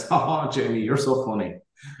like, yes, oh, Jamie, you're so funny.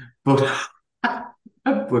 But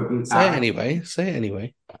but Say it anyway. Say it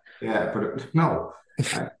anyway. yeah, but no.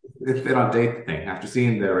 It's been on date thing. After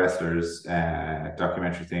seeing the wrestlers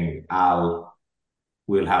documentary thing, Al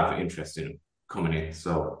will have interest in him coming in,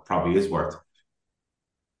 so probably is worth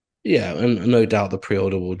Yeah, and no doubt the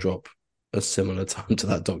pre-order will drop a similar time to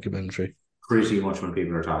that documentary. pretty much when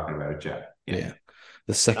people are talking about it. Yeah. Yeah.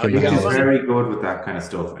 The second you get He's the money. very good with that kind of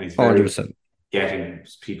stuff, and he's very 100%. getting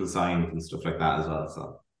people signed and stuff like that as well.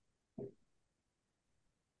 So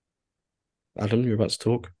Adam, you're about to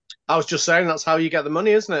talk. I was just saying that's how you get the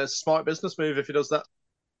money, isn't it? It's a smart business move if he does that.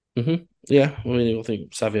 Yeah, I mean, I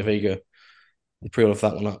think Savia Vega, the pre-order for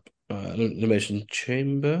that one up. Elimination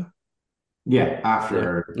Chamber. yeah,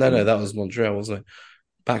 after No, that was Montreal, wasn't it?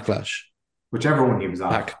 Backlash. whichever one he was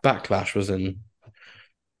on, Backlash was in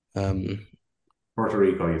Puerto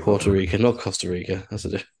Rico. Puerto Rico, not Costa Rica. That's a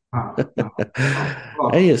different. Oh.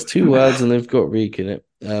 Hey, it's two words and they've got Rica in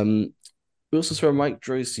it. We also saw a Mike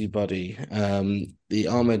Drosy buddy. The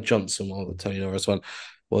Ahmed Johnson one, the Tony Norris one,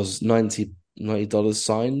 was $90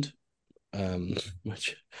 signed,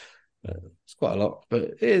 which it's quite a lot, but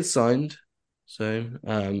it is signed. So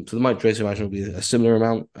the Mike Drosy imagine will be a similar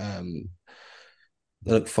amount.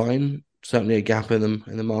 They look fine. Certainly a gap in them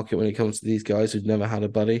in the market when it comes to these guys who've never had a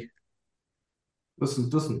buddy.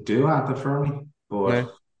 Doesn't do anything for me, but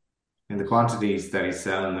No. in the quantities that he's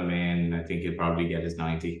selling them in, I think he'll probably get his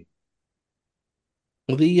 90.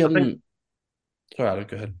 Well, the I think sorry, Adam,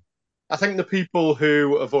 go ahead. I think the people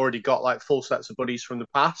who have already got like full sets of buddies from the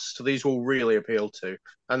past, these will really appeal to,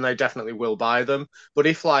 and they definitely will buy them. But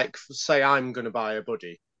if, like, say I'm going to buy a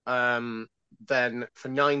buddy, then for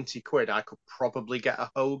 90 quid, I could probably get a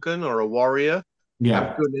Hogan or a Warrior.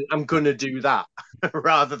 Yeah, I'm gonna do that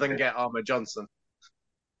rather than get Ahmed Johnson.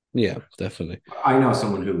 Yeah, definitely. I know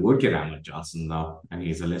someone who would get Ahmed Johnson though, and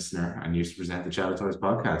he's a listener and used to present the Chelsea Toys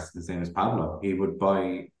podcast. His name is Pablo. He would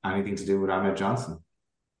buy anything to do with Ahmed Johnson.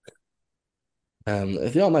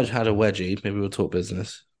 If the art manager had a wedgie, maybe we'll talk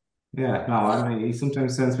business. Yeah, no, I mean, he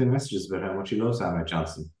sometimes sends me messages about how much he loves Ahmed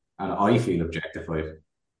Johnson, and I feel objectified.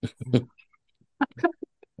 And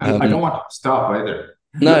I don't Um, want to stop either.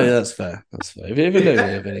 no, that's fair. That's fair. If you don't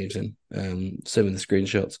have anything, send me the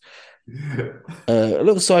screenshots. A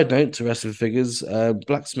little side note to wrestling figures: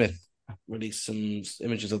 Blacksmith released some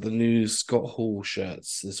images of the new Scott Hall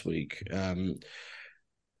shirts this week.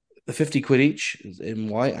 50 quid each in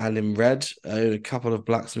white and in red. A couple of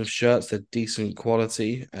Blacksmith shirts. They're decent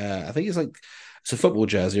quality. I think it's a football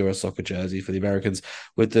jersey or a soccer jersey for the Americans,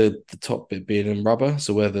 with the top bit being in rubber.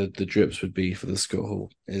 So where the drips would be for the Scott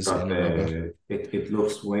Hall is But in rubber. it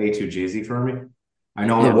looks way too jizzy for me. I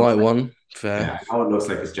know The it white looks like, one, fair. yeah, I know it looks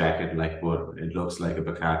like his jacket, like, but it looks like a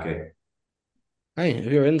bukkake. Hey, if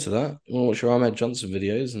you're into that, you want to watch your Ahmed Johnson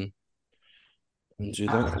videos and do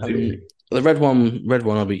that. Absolutely. The red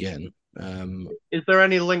one I'll be getting. Is there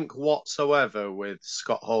any link whatsoever with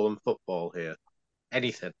Scott Hall and football here?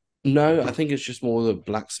 Anything? No, I think it's just more the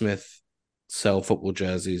Blacksmith sell football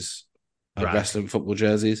jerseys, Right. wrestling football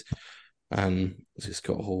jerseys, and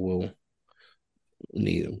Scott Hall will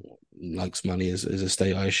need likes money as a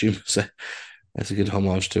state, I assume. So that's a good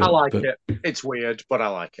homage to it. I like But it. It's weird, but I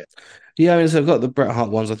like it. yeah, I mean, so I've got the Bret Hart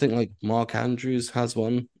ones. I think like Mark Andrews has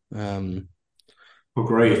one. Oh,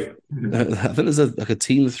 great. I think there's a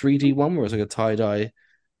Team 3D one where it's like a tie dye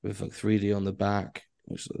with like 3D on the back,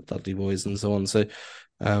 which is the Dudley Boys and so on. So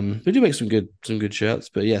we do make some good shirts.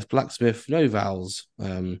 But yes, Blacksmith, no vowels.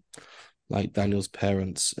 Like Daniel's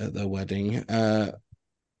parents at their wedding.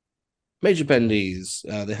 Major Bendy's,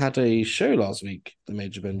 they had a show last week, the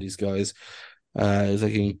Major Bendy's guys. It was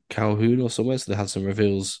like in Calhoun or somewhere, so they had some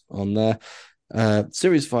reveals on there.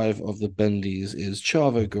 Series 5 of the Bendies is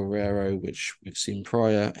Chavo Guerrero, which we've seen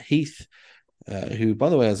prior. Heath, who, by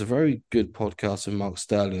the way, has a very good podcast with Mark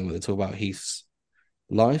Sterling where they talk about Heath's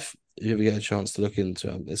life. If you ever get a chance to look into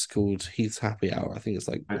it, it's called Heath's Happy Hour. I think it's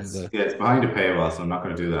like It's behind a paywall, so I'm not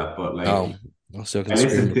going to do that. But like, I'll still can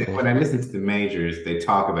scream when I listen to the majors, they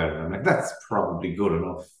talk about it. I'm like, that's probably good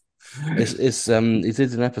enough. It's he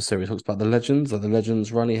did an episode where he talks about the legends, like the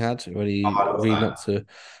legends run he had when he read up to.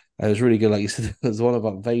 It was really good. Like you said, there's one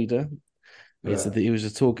about Vader. He said that he was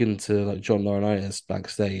just talking to like John Laurinaitis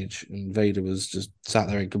backstage, and Vader was just sat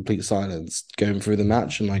there in complete silence, going through the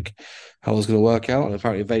match and like how it was going to work out. And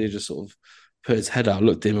apparently, Vader just sort of put his head out,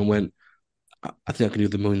 looked at him, and went, "I think I can do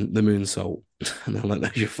the moonsault." And I'm like, "No,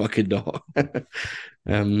 you're fucking not."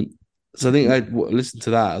 So I think I listened to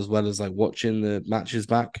that as well as like watching the matches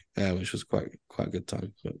back, which was quite a good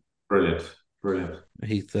time. But Brilliant.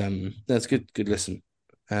 Heath, that's good listen.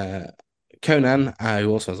 Conan, who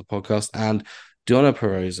also has a podcast, and Donna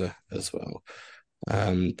Perosa as well.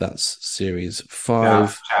 That's series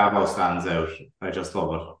 5. Chavo stands out. I just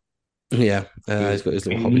love Yeah, it. he's got his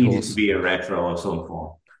little He hobby needed horse. to be a retro of some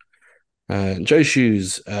form. Joe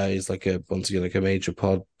Shoes is like once again like a major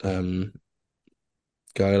pod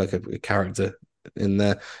guy, like a character in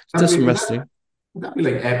there. Does some wrestling. Would that be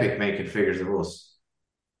like Epic making figures of us?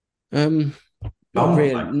 Not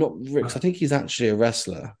really, not Rick. I think he's actually a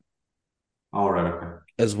wrestler. All right, okay.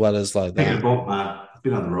 As well as like Taking a that. bump, man. He's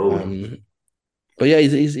been on the road. But yeah,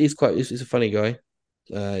 he's a funny guy.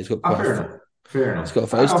 He's got quite fair enough. He's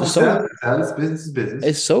got a sells, business is business.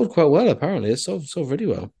 It's sold quite well, apparently. It's sold really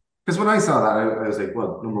well. Because when I saw that, I was like,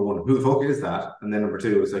 well, number one, who the fuck is that? And then number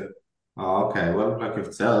two was like, oh, okay, well, like if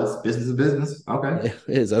it sells, business is business. Okay.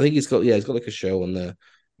 It is. I think he's got like a show on there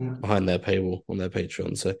behind their paywall on their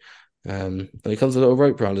Patreon. So and it comes with a little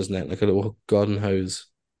rope around his neck, like a little garden hose.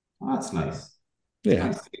 Oh, that's nice.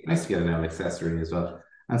 Yeah. Nice to get an accessory as well.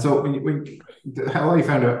 And so how I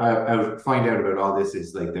find out about all this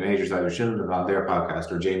is like the majors either shilling it on their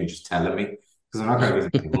podcast or Jamie just telling me because I'm not going to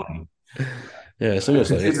give any money. Yeah, it's almost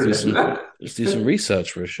like let's do some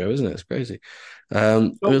research for a show, isn't it? It's crazy.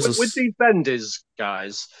 With these Bendies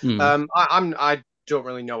guys, I don't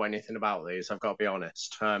really know anything about these. I've got to be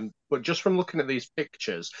honest. But just from looking at these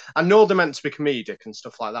pictures, I know they're meant to be comedic and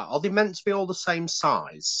stuff like that. Are they meant to be all the same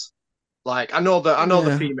size? Like I know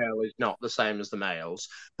the female is not the same as the males,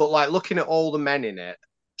 but like looking at all the men in it,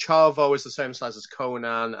 Chavo is the same size as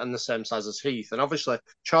Conan and the same size as Heath. And obviously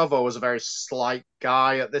Chavo was a very slight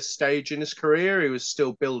guy at this stage in his career. He was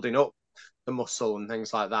still building up the muscle and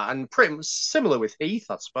things like that. And pretty much similar with Heath,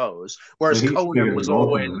 I suppose. Whereas Conan was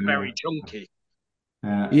always very chunky.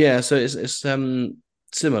 Yeah, so it's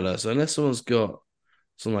similar. So unless someone's got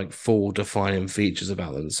some like full defining features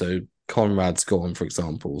about them, so Conrad's gone, for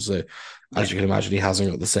example. So as you can imagine, he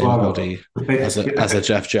hasn't got the same Well, body as a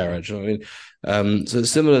Jeff Jarrett. You know what I mean? So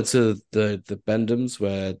it's similar to the Bendhams,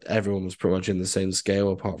 where everyone was pretty much in the same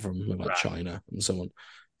scale, apart from like China and so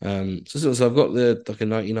on. So I've got a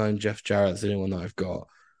 99 Jeff Jarrett, the only one that I've got.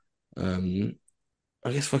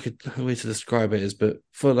 I guess a way to describe it is, but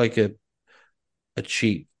for like a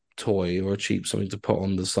cheap toy or a cheap something to put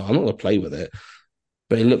on the side, I'm not gonna play with it,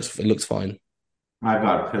 but it looks fine. I've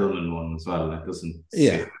got a Pillman one as well. It doesn't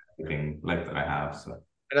sit anything like that I have. So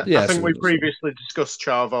I think we previously discussed,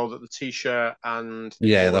 Chavo, that the T-shirt and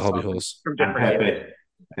the hobby horse from different Pepe.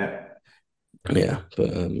 Yeah. Yeah,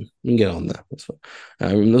 but we can get on there. That's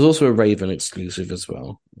fine. There's also a Raven exclusive as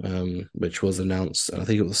well, which was announced. And I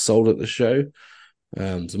think it was sold at the show. So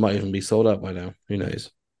it might even be sold out by now. Who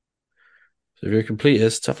knows? So if you're a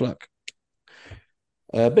completist, tough luck.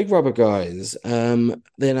 Big Rubber Guys.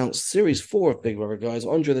 They announced Series 4 of Big Rubber Guys.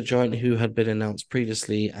 Andre the Giant, who had been announced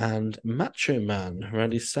previously, and Macho Man,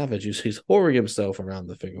 Randy Savage, who's whoring himself around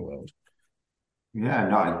the figure world. Yeah,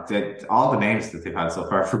 no, all the names that they've had so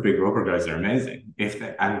far for Big Rubber Guys are amazing. They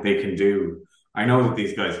can do. I know that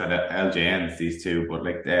these guys had LJNs, these two, but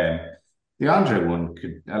like the Andre one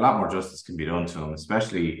a lot more justice can be done to them,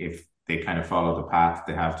 especially if they kind of follow the path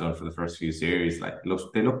they have done for the first few series. Like, they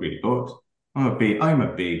look really good. I'm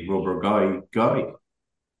a big rubber guy.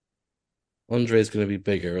 Andre is going to be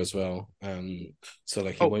bigger as well. So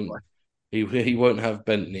like he won't have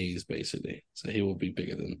bent knees basically. So he will be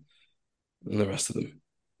bigger than the rest of them.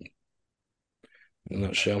 In a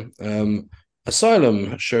nutshell.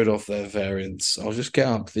 Asylum showed off their variants. I'll just get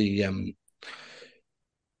up the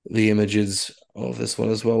images of this one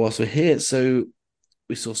as well whilst we're here. So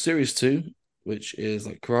we saw Series 2, which is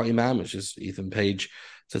like Karate Man, which is Ethan Page,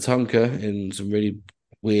 Tatanka in some really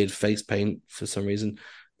weird face paint for some reason.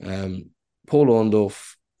 Paul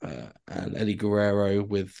Orndorff and Eddie Guerrero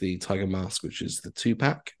with the Tiger Mask, which is the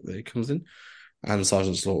 2-pack that it comes in. And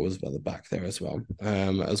Sergeant Slaughter was by the back there as well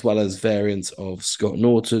as variants of Scott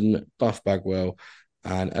Norton, Buff Bagwell,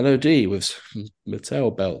 and LOD with some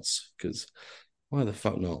Mattel belts, because why the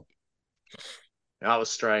fuck not? That was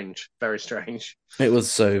strange. Very strange. It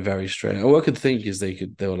was so very strange. All I could think is they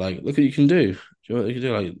were like, look what you can do. Do you know what you can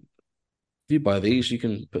do? Like, if you buy these, you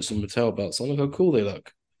can put some Mattel belts on. Look how cool they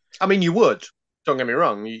look. I mean, you would. Don't get me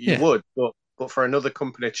wrong. You would, but for another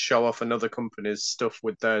company to show off another company's stuff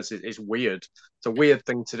with theirs is weird. It's a weird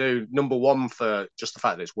thing to do. Number one, for just the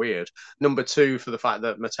fact that it's weird. Number two, for the fact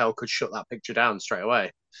that Mattel could shut that picture down straight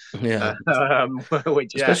away. Yeah.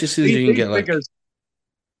 Which, especially as soon as you can get like figures.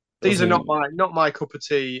 These are not my cup of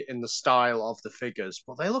tea in the style of the figures,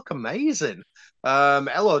 but they look amazing.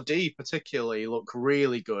 LOD particularly look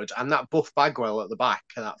really good, and that Buff Bagwell at the back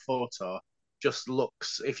of that photo just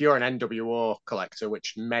looks, if you're an NWO collector,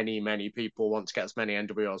 which many people want to get as many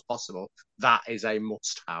NWO as possible, that is a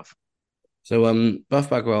must-have. So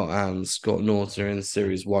Buff Bagwell and Scott Norton are in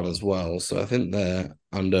Series 1 as well. So I think they're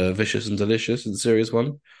under Vicious and Delicious in Series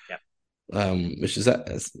 1. Yeah. Which is that?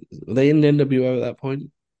 Are they in the NWO at that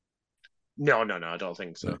point? No, I don't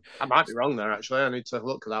think so. I might be wrong there, actually. I need to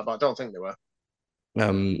look at that, but I don't think they were.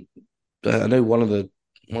 I know one of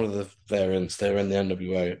the variants, they're in the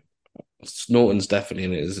NWO. Norton's definitely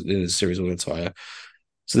in his Series 1 attire.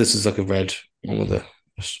 So this is like a red one with a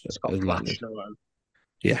lightning.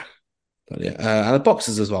 Yeah. And the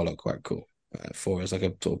boxes as well look quite cool. For it's like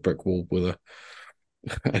a sort of brick wall with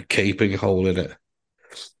a gaping hole in it.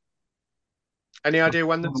 Any idea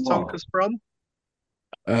when the Tatanka's from?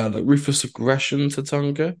 The Ruthless Aggression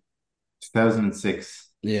Tatanka.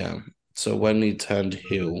 2006. Yeah. So when he turned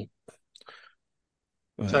heel.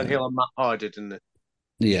 Turned heel on Matt Hardy, didn't it?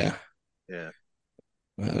 Yeah. Yeah.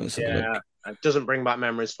 It doesn't bring back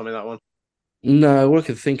memories for me, that one. No, what I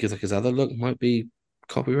could think is like his other look might be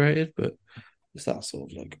copyrighted, but it's that sort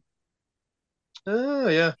of look. Oh,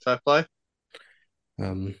 yeah, fair play.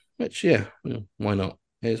 Which, yeah, why not?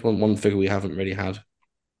 It's one figure we haven't really had.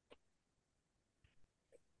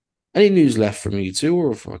 Any news left from you two,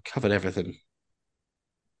 or have I covered everything?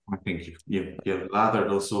 I think you've lathered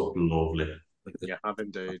us up lovely. Yeah, I've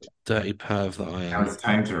indeed. Dirty perv that I am. Now it's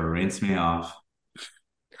time to rinse me off.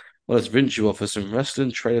 Well, let's rinse you off for some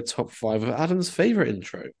wrestling trailer top 5 of Adam's favourite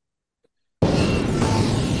intro.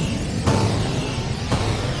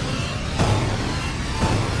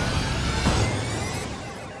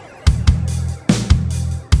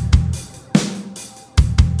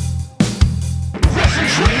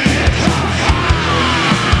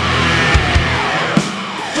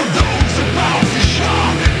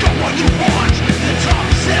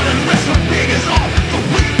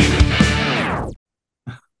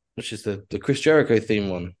 Which is the Chris Jericho theme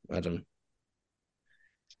one, Adam.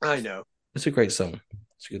 I know. It's a great song.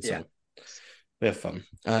 It's a good Yeah. song. We have fun.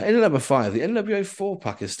 In at number 5, the NWO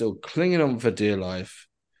 4-pack is still clinging on for dear life.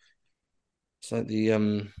 It's like the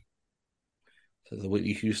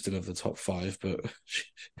Whitney Houston of the top 5, but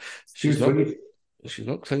she's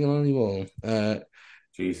not clinging on anymore.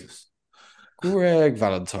 Jesus. Greg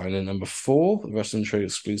Valentine in number 4, the Wrestling Trade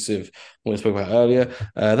exclusive one we spoke about earlier.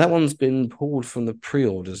 That one's been pulled from the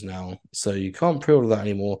pre-orders now, so you can't pre-order that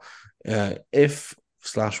anymore.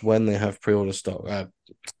 If/when they have pre-order stock,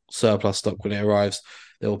 surplus stock when it arrives,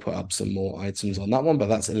 they'll put up some more items on that one. But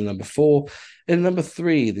that's in number 4. In number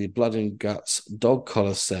 3, the Blood and Guts dog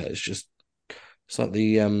collar set. It's like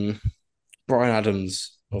the Brian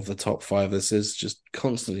Adams of the top 5. This is just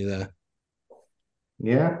constantly there.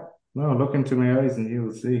 Yeah. No, look into my eyes and you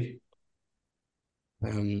will see.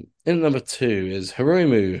 In number 2 is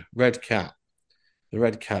Hiromu Red Cat, the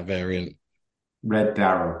Red Cat variant. Red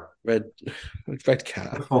Darrow. Red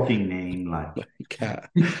Cat. The fucking name, like.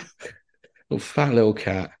 Cat. Fat little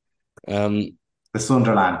cat. The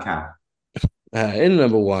Sunderland cat. In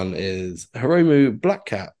number 1 is Hiromu Black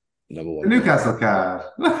Cat. Number 1. The Newcastle cat.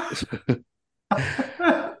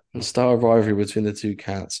 The star of rivalry between the two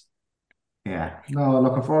cats. Yeah. No,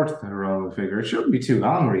 looking forward to the Hiromu figure. It shouldn't be too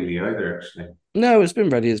long, really, either, actually. No, it's been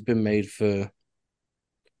ready. It's been made for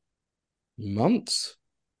months.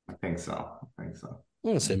 I think so. I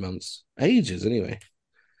want to say months. Ages, anyway.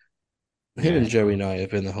 Him and Joey Knight have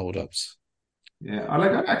been the hold-ups. Yeah, I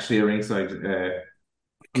like actually a ringside.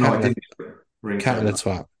 Cat and a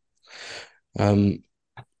twat.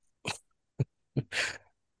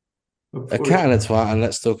 A cat and a twat, and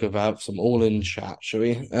let's talk about some all-in chat, shall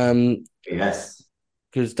we? Yes.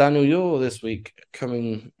 Because Daniel, you're this week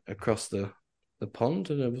coming across the pond.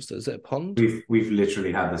 I don't know, is it a pond? We've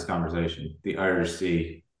literally had this conversation. The Irish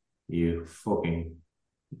Sea, you fucking.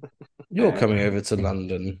 You're coming over to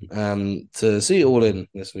London to see All In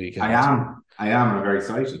this weekend. I am. I'm very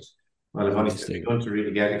excited. Well, I've only begun to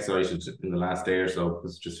really get excited in the last day or so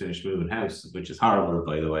because just finished moving house, which is horrible,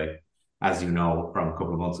 by the way, as you know from a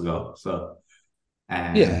couple of months ago. So,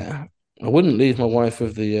 yeah, I wouldn't leave my wife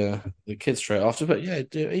with the kids straight after, but yeah,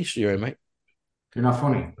 each to your own, mate. You're not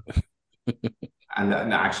funny. And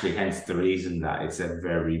actually, hence the reason that it's a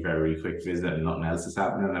very, very quick visit and nothing else is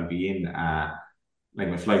happening. I'll be in, like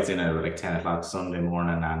my flight's in at like 10 o'clock Sunday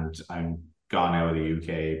morning and I'm gone out of the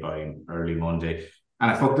UK by early Monday. And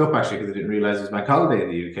I fucked up actually because I didn't realise it was my holiday in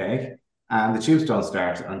the UK. And the tubes don't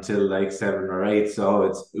start until like 7 or 8. So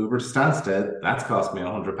it's Uber to Stansted. That's cost me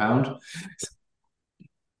 £100.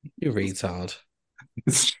 You retard.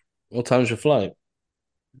 What time's your flight?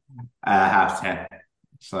 10:30.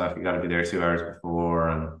 So if you got to be there 2 hours before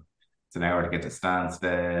and it's an hour to get to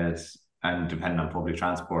Stansted, and depending on public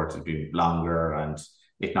transport, it'd be longer and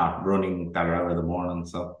if not running that hour in the morning.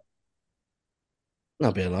 So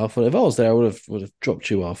that'd be a laugh. If I was there, I would have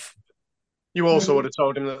dropped you off. You also would have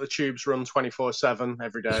told him that the tubes run 24/7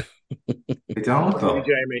 every day. They don't, though.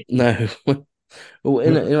 Jamie. No. Well,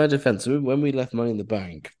 in my defense, when we left Money in the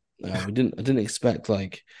Bank, I didn't expect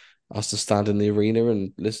like us to stand in the arena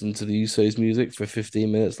and listen to the Usos music for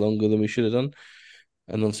 15 minutes longer than we should have done.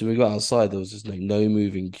 And obviously, when we got outside, there was just no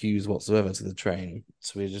moving queues whatsoever to the train.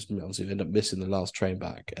 So we just obviously ended up missing the last train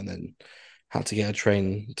back, and then had to get a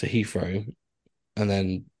train to Heathrow. And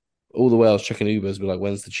then all the way I was checking Ubers, be like,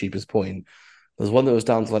 when's the cheapest point? There was one that was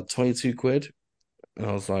down to like 22 quid. And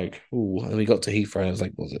I was like, ooh. And we got to Heathrow and I was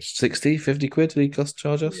like, what was it 60, 50 quid? Did he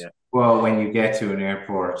charge us? Yeah. Well, when you get to an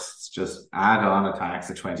airport, it's just add on a tax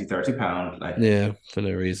of 20, £30. Like, yeah, for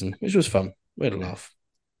no reason. Which was fun. We had a laugh.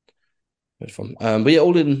 We had fun. But yeah,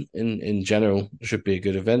 All in general should be a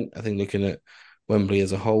good event. I think looking at Wembley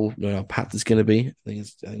as a whole, you know how packed it's going to be. I think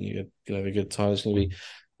you're going to have a good time. It's going to be.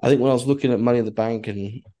 I think when I was looking at Money in the Bank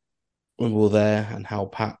and when we were there and how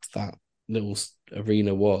packed that little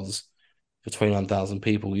arena was for 29,000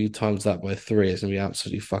 people, you times that by 3, it's going to be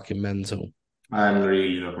absolutely fucking mental. I'm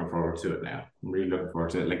really looking forward to it now. I'm really looking forward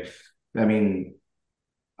to it. Like, I mean,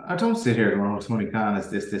 I don't sit here going, oh, Tony Khan is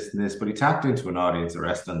this, and this, but he tapped into an audience of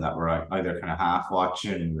wrestling that were either kind of half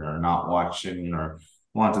watching or not watching or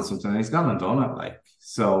wanted something. He's gone and done it. Like,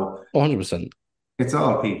 so 100%. It's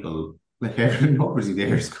all people. Like, nobody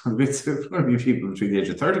there is going to be people between the age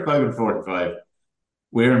of 35 and 45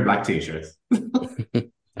 wearing black t-shirts.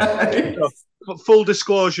 But full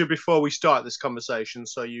disclosure before we start this conversation,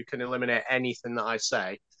 so you can eliminate anything that I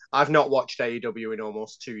say. I've not watched AEW in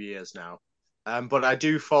almost 2 years now, but I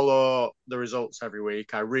do follow the results every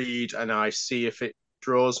week. I read and I see if it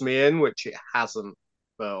draws me in, which it hasn't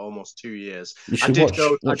for almost 2 years. You I should did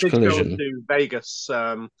go Collision. to Vegas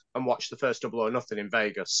and watch the first Double or Nothing in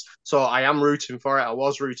Vegas. So I am rooting for it. I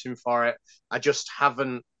was rooting for it. I just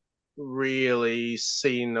haven't really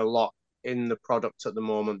seen a lot in the product at the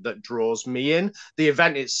moment that draws me in. The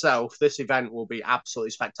event itself, this event will be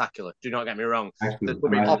absolutely spectacular. Do not get me wrong. Actually, This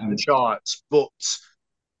will be off the charts, but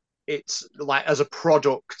it's like as a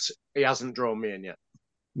product, he hasn't drawn me in yet.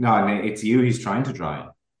 no, I mean, it's you he's trying to draw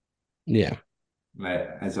in. Yeah.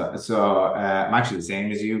 Like, I'm actually the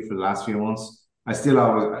same as you for the last few months. I still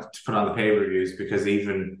always put on the pay-per-views because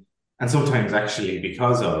and sometimes actually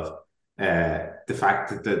because of the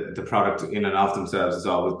fact that the product in and of themselves is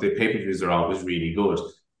always, the pay-per-views are always really good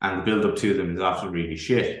and the build-up to them is often really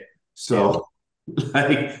shit. So,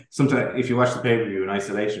 like, sometimes if you watch the pay-per-view in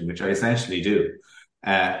isolation, which I essentially do,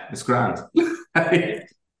 it's grand.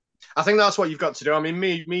 I think that's what you've got to do. I mean,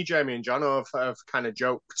 me, Jamie, and John have kind of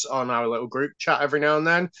joked on our little group chat every now and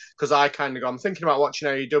then because I kind of go, I'm thinking about watching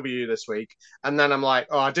AEW this week, and then I'm like,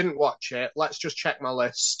 oh, I didn't watch it. Let's just check my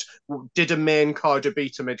list. Did a main carder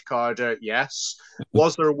beat a mid carder? Yes.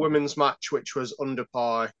 Was there a women's match which was under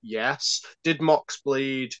par? Yes. Did Mox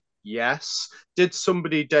bleed? Yes. Did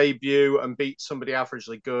somebody debut and beat somebody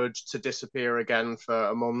averagely good to disappear again for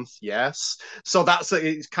a month? Yes. So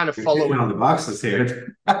it's kind of following on the boxes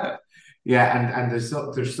here. Yeah, and there's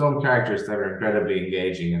some characters that are incredibly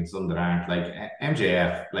engaging and some that aren't. Like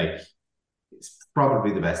MJF, like it's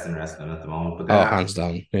probably the best in wrestling at the moment. But hands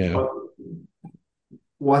down, yeah.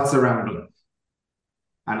 What's around him?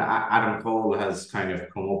 And Adam Cole has kind of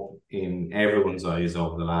come up in everyone's eyes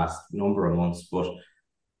over the last number of months, but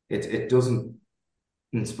it doesn't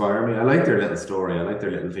inspire me. I like their little story. I like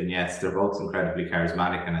their little vignettes. They're both incredibly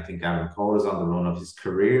charismatic, and I think Adam Cole is on the run of his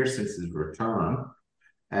career since his return.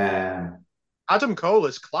 Adam Cole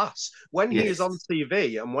is class. When he Yes. is on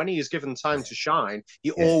TV and when he is given time to shine,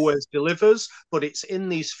 he Yes. always delivers. But it's in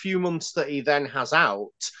these few months that he then has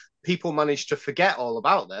out, people manage to forget all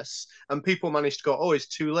about this, and people manage to go, "Oh, he's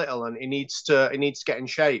too little, and he needs to get in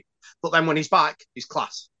shape." But then when he's back, he's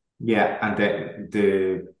class. Yeah, and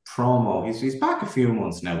the promo, he's back a few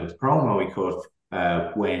months now, but the promo he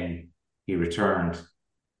cut when he returned,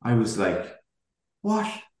 I was like, what?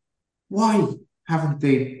 Why haven't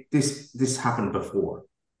this happened before?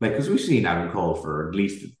 Like, because we've seen Adam Cole for at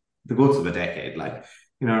least the guts of a decade, like,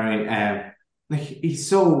 you know what I mean? Like, he's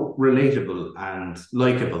so relatable and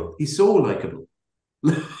likable. He's so likable.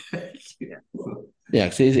 Yeah,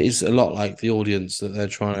 because it's a lot like the audience that they're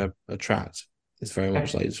trying to attract. It's very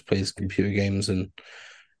much like he plays computer games and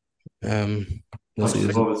Punches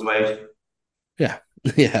above his weight. Yeah,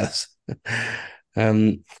 yes.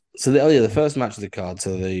 So the first match of the card,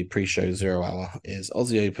 so the pre-show 0 hour, is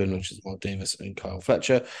Aussie Open, which is Mark Davis and Kyle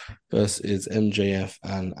Fletcher versus MJF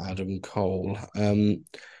and Adam Cole. Can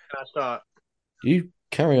I start? You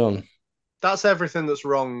carry on. That's everything that's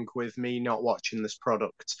wrong with me not watching this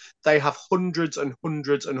product. They have hundreds and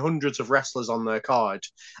hundreds and hundreds of wrestlers on their card.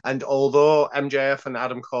 And although MJF and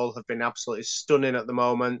Adam Cole have been absolutely stunning at the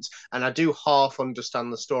moment, and I do half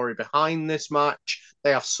understand the story behind this match, they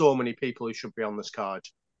have so many people who should be on this card.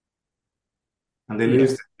 And they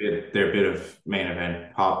lose their bit of main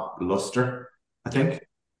event pop luster, I think,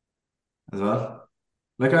 as well.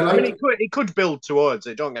 Like, I mean, it could build towards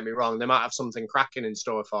it. Don't get me wrong; they might have something cracking in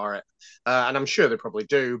store for it, and I'm sure they probably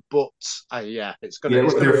do. But it's going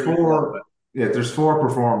to. There's 4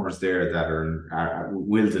 performers there that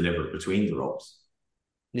will deliver between the ropes.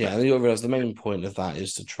 Yeah, and you realize the main point of that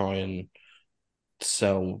is to try and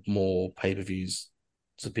sell more pay-per-views,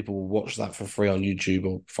 so people will watch that for free on YouTube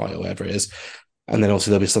or Fight or whatever it is, and then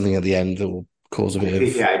also there'll be something at the end that will cause a bit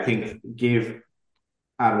of. Yeah, I think give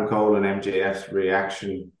Adam Cole and MJF's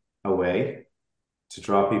reaction away to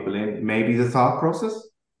draw people in. Maybe the thought process.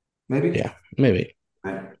 Maybe. Yeah, maybe.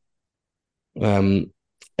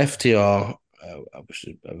 FTR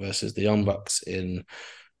versus the Young Bucks in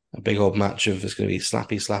a big old match of it's going to be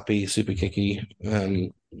slappy, super kicky,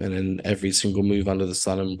 and then every single move under the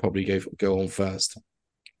sun and probably go on first.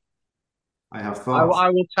 I have thoughts.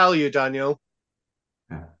 I will tell you, Daniel.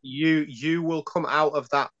 Yeah. You will come out of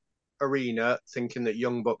that arena thinking that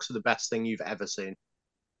Young Bucks are the best thing you've ever seen.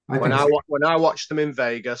 When I watched them in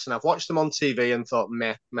Vegas, and I've watched them on TV and thought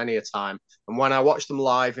meh many a time, and when I watched them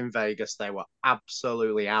live in Vegas, they were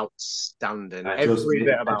absolutely outstanding. I just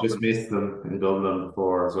missed them in Dublin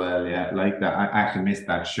before as well. Yeah, like that. I actually missed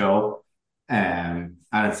that show, and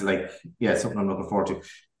it's like something I'm looking forward to.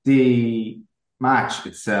 The match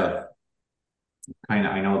itself, kind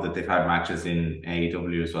of, I know that they've had matches in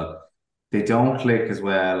AEW as well. They don't click as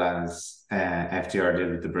well as FTR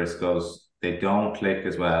did with the Briscoes. They don't click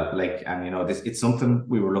as well. Like, and you know, this it's something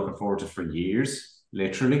we were looking forward to for years,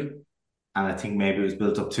 literally. And I think maybe it was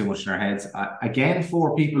built up too much in our heads. Again,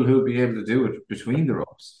 for people who'll be able to do it between the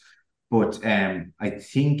ropes. But I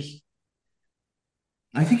think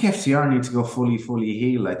FTR need to go fully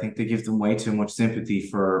heel. I think they give them way too much sympathy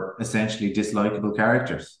for essentially dislikable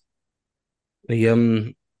characters.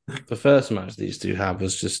 The first match these two had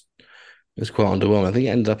was quite underwhelming. I think it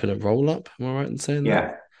ended up in a roll up. Am I right in saying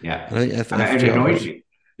that? Yeah. And I think And it annoyed me.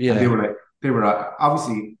 Yeah. And they were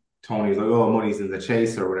obviously Tony's like, oh, money's in the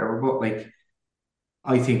chase or whatever. But like,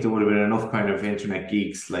 I think there would have been enough kind of internet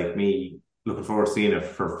geeks like me looking forward to seeing it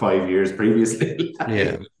for 5 years previously.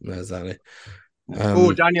 Yeah, exactly.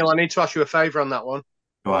 Daniel, I need to ask you a favour on that one.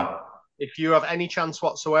 Go on. If you have any chance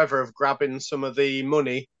whatsoever of grabbing some of the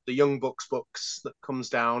money, the Young Bucks books that comes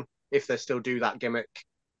down, if they still do that gimmick,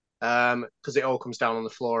 because it all comes down on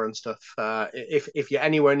the floor and stuff. If you're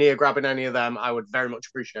anywhere near grabbing any of them, I would very much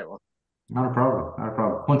appreciate one. Not a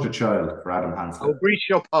problem. Punch a child for Adam Hansen. I'll grease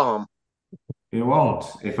your palm. You won't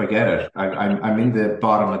if I get it. I'm in the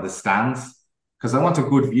bottom of the stands because I want a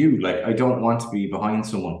good view. Like I don't want to be behind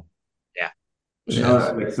someone. Yeah. You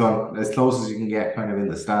know, like so I'm as close as you can get, kind of in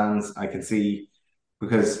the stands. I can see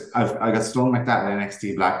because I got stung like that in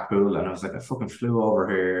NXT Blackpool, and I was like, I fucking flew over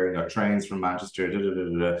here and got trains from Manchester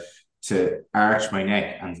to arch my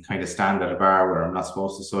neck and kind of stand at a bar where I'm not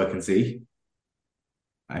supposed to, so I can see.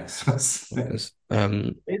 Is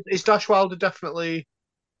Dash Wilder definitely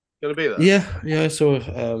going to be there? Yeah. I saw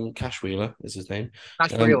Cash Wheeler is his name.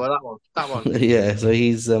 Cash Wheeler, that one. Yeah, so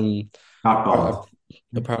he's not bald.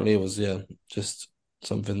 Apparently, it was just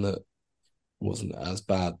something that wasn't as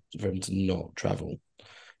bad for him to not travel.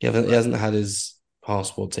 He hasn't had his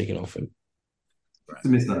passport taken off him. It's a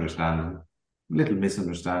misunderstanding. Little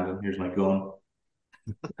misunderstanding. Here's my gun.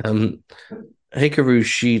 Hikaru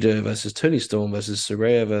Shida versus Tony Storm versus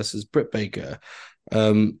Saraya versus Britt Baker.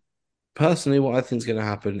 Personally, what I think is going to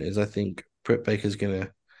happen is I think Britt Baker's going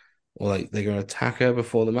to, they're going to attack her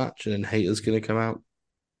before the match, and then Hayter's going to come out.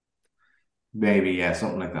 Maybe, yeah,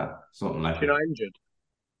 something like that. Something like that. She's not injured.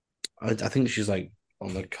 I think she's like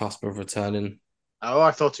on the cusp of returning. Oh,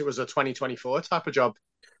 I thought it was a 2024 type of job.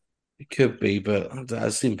 It could be, but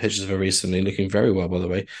I've seen pictures of her recently, looking very well, by the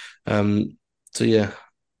way. So yeah,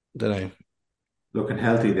 don't know. Looking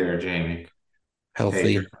healthy there, Jamie.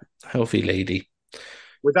 Healthy lady.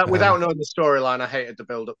 Without knowing the storyline, I hated the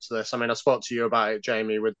build up to this. I mean, I spoke to you about it,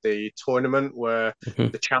 Jamie, with the tournament where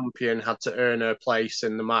the champion had to earn her place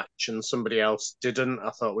in the match and somebody else didn't.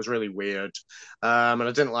 I thought it was really weird. And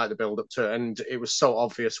I didn't like the build up to it. And it was so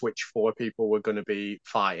obvious which 4 people were going to be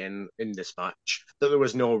fighting in this match that there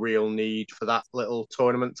was no real need for that little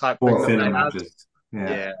tournament type thing that they had.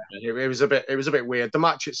 Yeah, it was a bit weird. The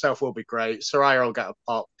match itself will be great. Saraya will get a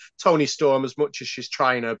pop. Tony Storm, as much as she's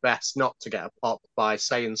trying her best not to get a pop by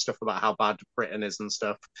saying stuff about how bad Britain is and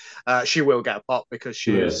stuff, she will get a pop because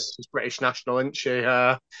she's British national, isn't she?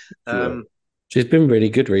 She's been really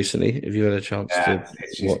good recently. If you had a chance to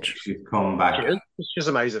watch, she's come back. She's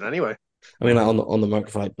amazing anyway. I mean, on the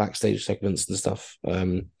microphone, backstage segments and stuff.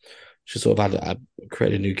 She sort of had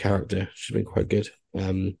created a new character. She's been quite good.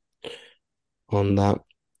 On that.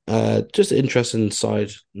 Just an interesting side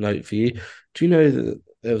note for you. Do you know that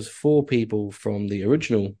there was 4 people from the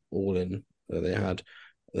original All In that they had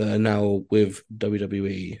that are now with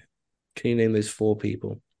WWE? Can you name those 4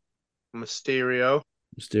 people? Mysterio.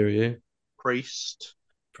 Priest.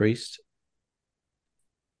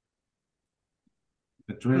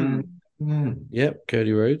 Yep,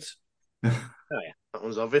 Cody Rhodes. Oh yeah, that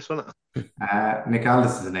one's obvious, wasn't it? Nick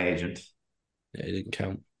Aldis is an agent. Yeah, he didn't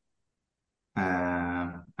count.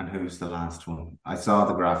 And who's the last one? I saw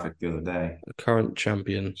the graphic the other day. The current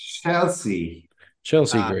champion, Chelsea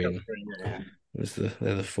Green. Yeah.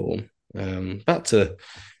 They're the 4. Back to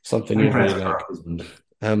something you really like.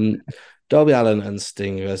 Darby Allin and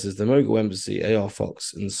Sting versus the Mogul Embassy, AR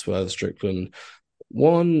Fox and Swerve Strickland.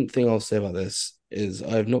 One thing I'll say about this is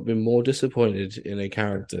I have not been more disappointed in a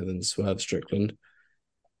character than Swerve Strickland.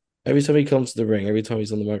 Every time he comes to the ring, every time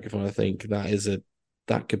he's on the microphone, I think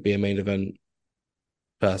that could be a main event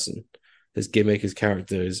person. His gimmick, his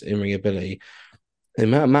character, his in-ring ability. The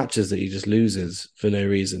amount of matches that he just loses for no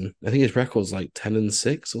reason. I think his record's like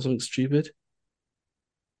 10-6 or something stupid.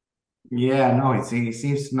 Yeah, no, he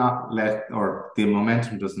seems to not or the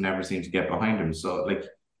momentum doesn't ever seem to get behind him. So,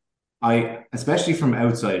 especially from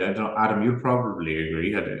outside, I don't, Adam, you probably agree.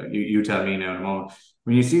 You tell me now in a moment.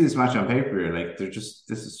 When you see this match on paper, you're like,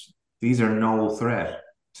 these are no threat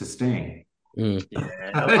to Sting. Yeah,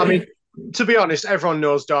 I mean, To be honest, everyone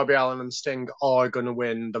knows Darby Allin and Sting are going to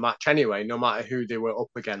win the match anyway, no matter who they were up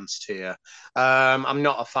against here. I'm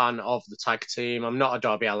not a fan of the tag team. I'm not a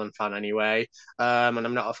Darby Allin fan anyway. And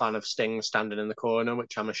I'm not a fan of Sting standing in the corner,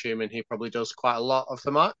 which I'm assuming he probably does quite a lot of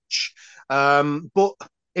the match. But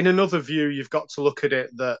in another view, you've got to look at it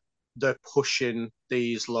that they're pushing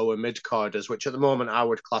these lower mid carders, which at the moment I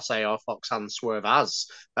would class AR Fox and Swerve as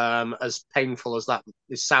painful as that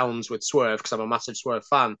sounds with Swerve, because I'm a massive Swerve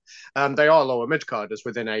fan. They are lower mid carders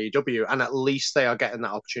within AEW, and at least they are getting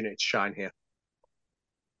that opportunity to shine here.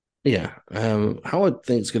 Yeah. How I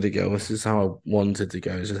think it's going to go. This is how I wanted to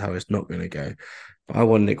go. This is how it's not going to go. But I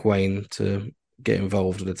want Nick Wayne to get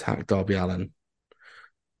involved and attack Darby Allin,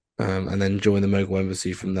 and then join the Mogul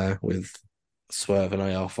Embassy from there with Swerve and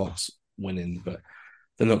AR Fox winning. But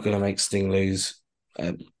they're not going to make Sting lose,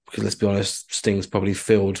 because let's be honest, Sting's probably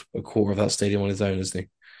filled a quarter of that stadium on his own, isn't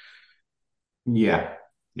he? Yeah.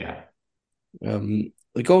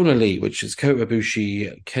 The Golden Elite, which is Kota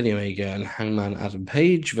Ibushi, Kenny Omega, and Hangman Adam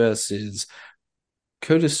Page versus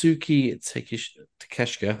Kodosuke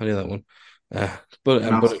Takeshita. I knew that one.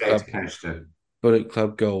 Bullet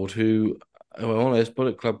Club Gold, who, well, honest,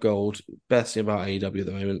 Bullet Club Gold, best thing about AEW at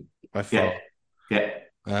the moment by far. Yeah.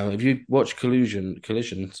 If you watch Collision,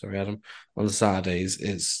 sorry, Adam, on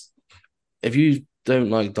Saturdays, if you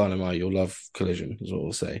don't like Dynamite, you'll love Collision, is what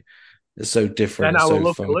we'll say. It's so different. Then I will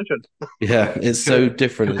love fun. Collision. Yeah, it's so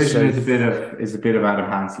different. Collision is a bit of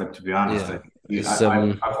Adam Hanslip, to be honest.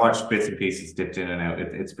 Yeah, I've watched bits and pieces dipped in and out.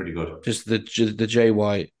 It's pretty good. Just the Jay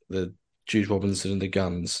White, the Juice Robinson, and the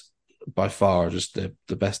Guns by far are just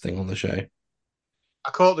the best thing on the show. I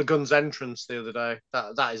caught the Guns entrance the other day.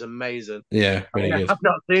 That is amazing. Yeah, really good. I've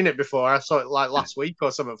not seen it before. I saw it like last week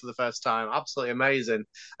or something for the first time. Absolutely amazing.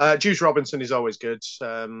 Juice Robinson is always good.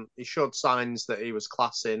 He showed signs that he was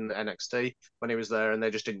class in NXT when he was there, and they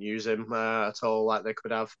just didn't use him at all like they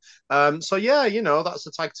could have. So yeah, that's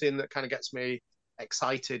a tag team that kind of gets me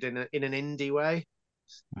excited in an indie way.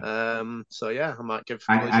 So yeah, I might give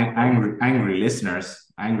angry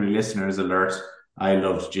listeners alert. I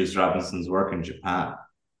loved Juice Robinson's work in Japan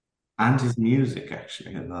and his music,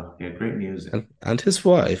 actually. He had great music. And his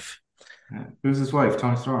wife. Yeah. Who's his wife?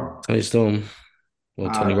 Toni Storm. Toni Storm.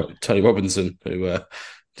 Well, Tony Robinson, who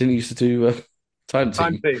didn't used to do Time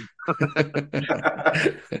Team.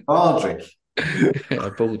 Baldrick. Yeah,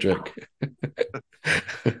 Baldrick.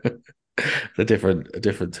 They're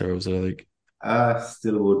different terms, I think.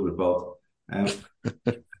 Still would with both.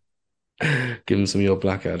 Give him some of your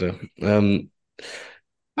Blackadder.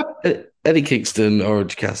 Eddie Kingston,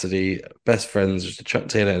 Orange Cassidy, best friends Chuck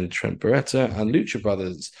Taylor and Trent Beretta, and Lucha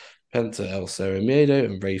Brothers, Penta El Zero Miedo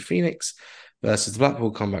and Rey Fenix versus the Blackpool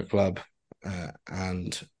Combat Club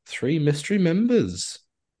and 3 mystery members.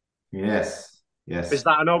 Yes. Is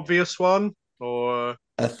that an obvious one? Or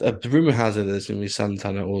the rumor has it there's going to be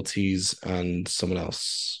Santana, Ortiz, and someone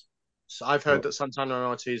else. So I've heard that Santana and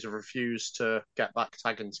Ortiz have refused to get back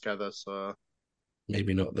tagging together, so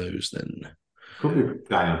maybe not those then. Could be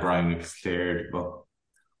Daniel Bryan is cleared, but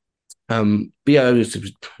yeah, I just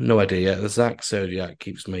no idea yet. Zach Zodiac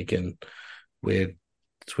keeps making weird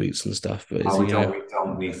tweets and stuff, but we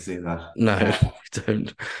don't need to see that. No, we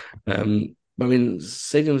don't. I mean,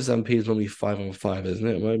 Stadium Stampede is normally 5-on-5, isn't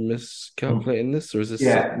it? Am I miscalculating this, or is this?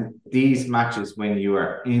 Yeah, these matches when you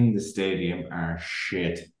are in the stadium are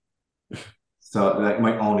shit. So,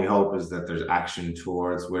 my only hope is that there's action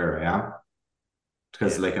towards where I am,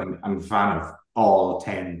 because I'm a fan of all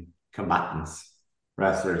 10 combatants,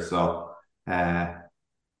 wrestlers. So, I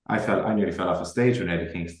nearly fell off a stage when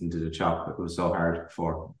Eddie Kingston did a chop. It was so hard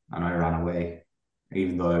before, and I ran away,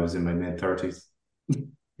 even though I was in my mid-30s.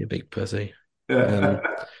 You big pussy.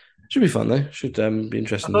 Should be fun though. Should be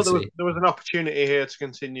interesting to see. There was an opportunity here to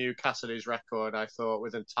continue Cassidy's record, I thought,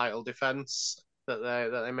 with a title defense that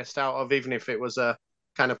they missed out of, even if it was a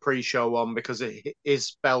kind of pre-show one, because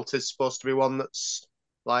his belt is supposed to be one that's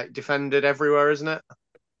defended everywhere, isn't it?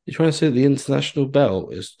 You're trying to say the international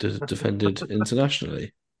belt is defended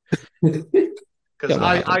internationally? Because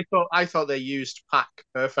I thought they used Pac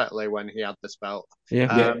perfectly when he had this belt.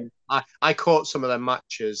 Yeah. I caught some of their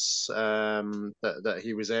matches that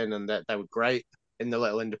he was in, and that they were great in the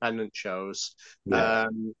little independent shows. Yeah.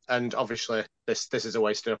 And obviously this is a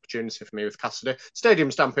wasted opportunity for me with Cassidy.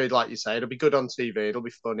 Stadium Stampede, like you say, it'll be good on TV. It'll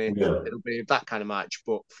be funny. Yeah. It'll be that kind of match.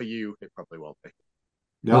 But for you, it probably won't be.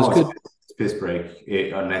 No, it's piss break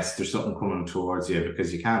unless there's something coming towards you,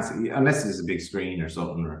 because you can't see unless there's a big screen or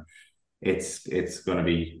something, or it's going to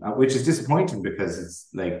be, which is disappointing because it's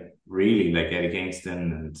really like Eddie Kingston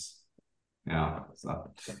and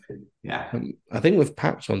So yeah. I think with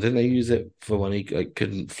Patron, didn't they use it for when he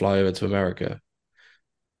couldn't fly over to America?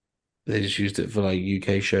 They just used it for like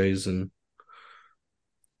UK shows and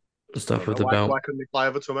stuff with the belt. Why couldn't they fly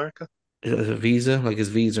over to America? Is it a visa? Like his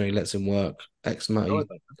visa, he lets him work X amount. No, I don't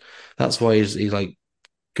know. That's why he like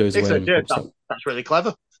goes If away they and did, pops up. that's really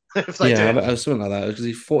clever. If they Yeah, did. something like that because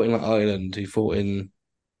he fought in like Ireland. He fought in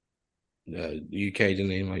UK, didn't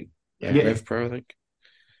he? Like Yeah. Rev Pro, I think.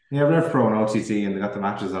 Yeah, Rev Pro and OTT, and they got the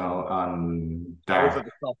matches on Dark. Over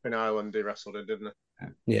the top in Ireland, he wrestled it, didn't he?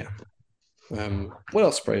 Yeah. Will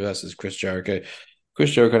Ospreay versus Chris Jericho.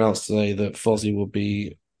 Chris Jericho announced today that Fozzy will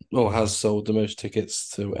be, or has sold the most tickets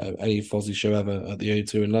to any Fozzy show ever at the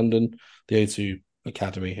O2 in London, the O2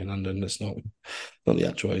 Academy in London. It's not the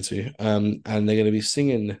actual O2. And they're going to be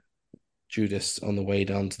singing Judas on the way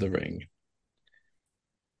down to the ring.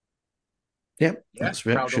 Yep, that's the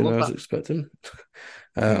reaction I was expecting.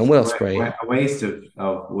 And Will Ospreay. A waste of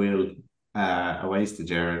Will, a waste of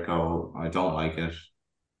Jericho. I don't like it.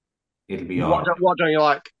 It'll be What don't you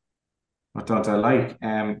like? What don't I like?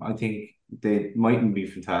 I think they mightn't be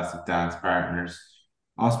fantastic dance partners.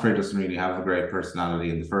 Ospreay doesn't really have a great personality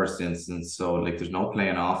in the first instance, so like there's no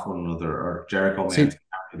playing off one another. Or Jericho may have to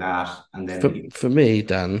carry that, and then for me,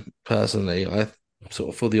 Dan, personally, I sort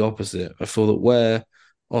of feel the opposite. I feel that where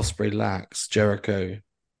Ospreay lacks, Jericho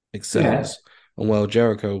excels, and where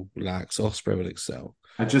Jericho lacks, Ospreay will excel.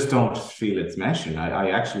 I just don't feel it's meshing.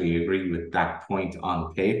 I actually agree with that point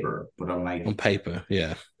on paper, but I'm like on paper,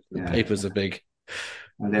 paper's a big.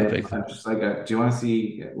 And then I'm just like, do you want to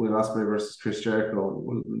see Will Ospreay versus Chris Jericho?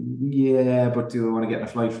 Well, yeah, but do I want to get in a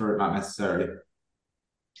fight for it? Not necessarily.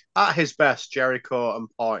 At his best, Jericho and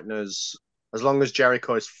partners, as long as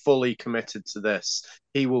Jericho is fully committed to this,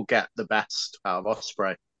 he will get the best out of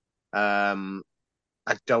Ospreay.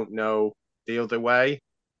 I don't know the other way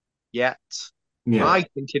yet. Yeah. I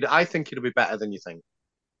think it'll be better than you think.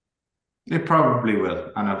 It probably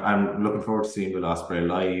will, and I'm looking forward to seeing Will Ospreay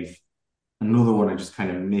live. Another one I just kind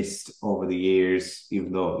of missed over the years,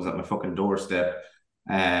 even though it was at my fucking doorstep.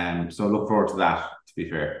 So I look forward to that, to be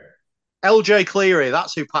fair. LJ Cleary,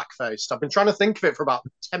 that's who Pac faced. I've been trying to think of it for about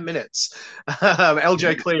 10 minutes.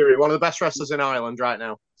 LJ Cleary, one of the best wrestlers in Ireland right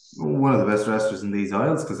now. One of the best wrestlers in these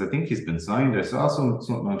aisles, because I think he's been signed. I saw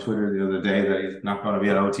something on Twitter the other day that he's not going to be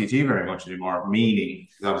at OTT very much anymore, meaning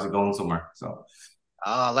he's obviously going somewhere. So,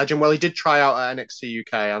 legend. Well, he did try out at NXT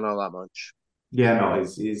UK. I know that much. Yeah, no,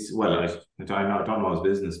 he's well. I don't know his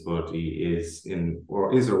business, but he is in, or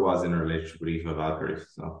was in a relationship with Aoife Valkyrie,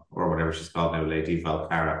 so, or whatever she's called now, Lady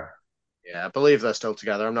Valkyra. Yeah, I believe they're still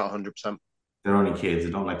together. I'm not 100%. They're only kids.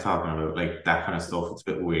 They don't like talking about like that kind of stuff. It's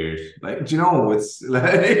a bit weird. Like, do you know? It's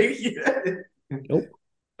like, nope.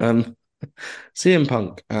 CM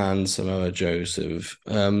Punk and Samoa Joe sort of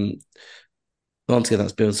once again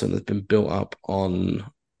that's been something that's been built up on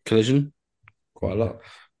Collision quite a lot.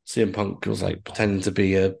 CM Punk was like pretending to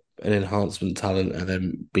be an enhancement talent and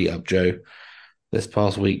then beat up Joe this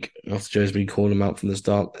past week after Joe's been calling him out from the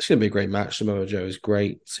start. It's going to be a great match. Samoa Joe is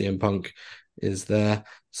great. CM Punk is there.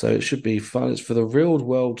 So it should be fun. It's for the Real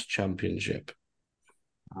World Championship.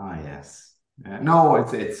 Ah, yes. No,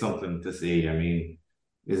 it's something to see. I mean,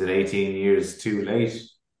 is it 18 years too late?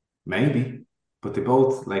 Maybe. But they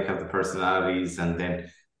both like have the personalities, and then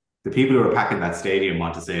the people who are packing that stadium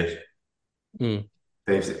want to see it.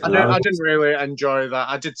 I didn't really enjoy that.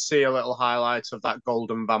 I did see a little highlight of that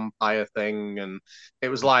golden vampire thing, and it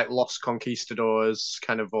was like Los Conquistadors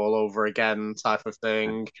kind of all over again type of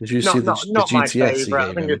thing. Did you see the GTS my favorite?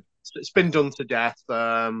 I think it's been done to death,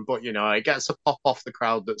 but you know, it gets a pop off the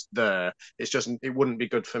crowd that's there. It wouldn't be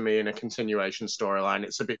good for me in a continuation storyline.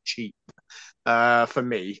 It's a bit cheap for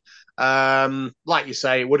me. Like you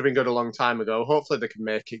say, it would have been good a long time ago. Hopefully they can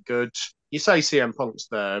make it good. You say CM Punk's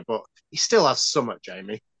there, but he still has something,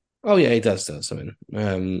 Jamie. Oh yeah, he does have something.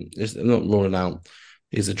 I'm not ruling out.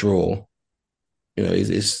 He's a draw. You know, he's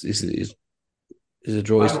a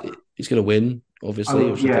draw. He's going to win, obviously.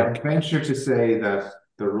 I venture to say that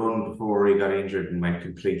the run before he got injured and went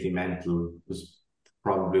completely mental was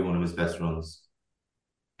probably one of his best runs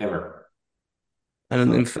ever.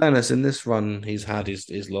 And in fairness, in this run he's had,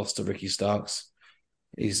 he's lost to Ricky Starks.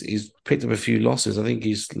 He's picked up a few losses. I think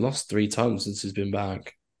he's lost 3 times since he's been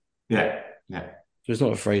back. Yeah. So he's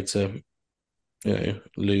not afraid to,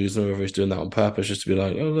 lose. I don't know if he's doing that on purpose, just to be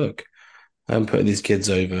like, oh look, I'm putting these kids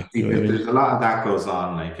over. There's a lot of that goes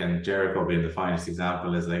on, like, and Jericho being the finest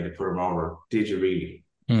example is like to put him over. Did you really?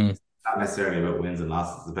 It's not necessarily about wins and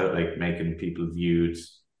losses. It's about like making people viewed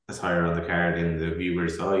as higher on the card in the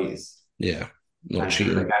viewer's eyes. Yeah. Not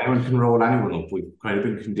cheating. Like anyone can roll anyone up. We've kind of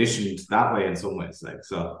been conditioned that way in some ways. Like,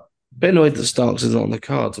 so Bit annoyed that Starks is not on the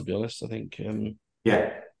card, to be honest. I think Yeah,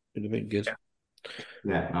 it'd have been good.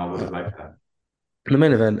 yeah, no, I would Uh, have liked that. the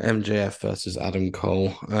main event, MJF versus Adam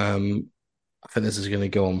Cole. I think this is going to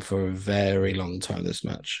go on for a very long time, this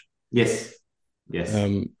match. Yes, yes.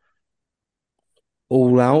 Um,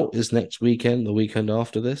 All Out is next weekend, the weekend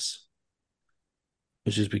after this,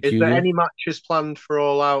 which is Is there peculiar. any matches planned for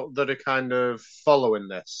All Out that are kind of following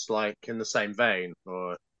this, like in the same vein?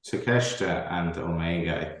 Or Takeshita and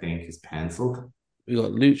Omega, I think, is penciled. We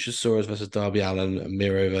got Luchasaurus versus Darby Allin and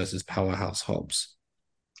Miro versus Powerhouse Hobbs.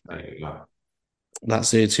 There you go.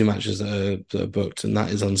 That's the two matches that are booked, and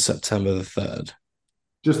that is on September the 3rd,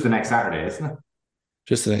 Just the next Saturday, isn't it?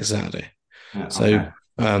 just the next Saturday. Yeah, So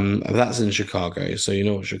okay. that's in Chicago. So you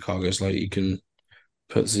know what Chicago's like. You can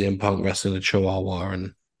put CM Punk wrestling a Chihuahua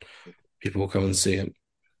and people will come and see it.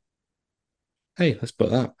 Hey, let's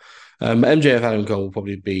put that. MJF Adam Cole will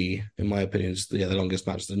probably be, in my opinion, the longest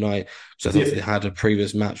match of the night. So I thought Yeah. they had a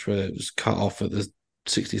previous match where it was cut off at the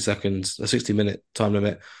 60 seconds, a 60-minute time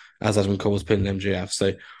limit as Adam Cole was pinning MJF.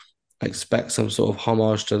 So I expect some sort of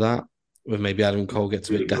homage to that, where maybe Adam Cole gets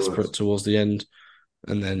a bit Really good. desperate towards the end,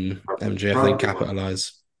 and then MJF then Probably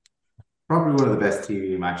capitalize. probably one of the best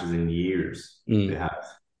TV matches in years they have.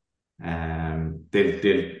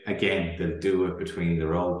 They'll do it between the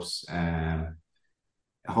ropes.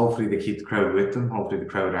 Hopefully they keep the crowd with them. Hopefully the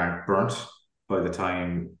crowd aren't burnt by the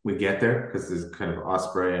time we get there, because there's kind of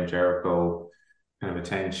Osprey and Jericho kind of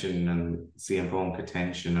attention and CM Punk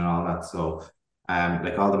attention and all that. So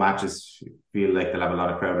like all the matches feel like they'll have a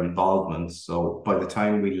lot of crowd involvement. So by the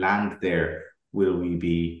time we land there, will we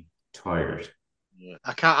be tired? yeah.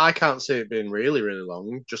 I can't see it being really, really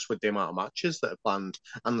long, just with the amount of matches that are planned.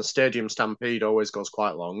 And the Stadium Stampede always goes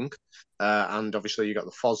quite long. And obviously you got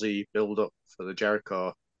the Fozzy build up for the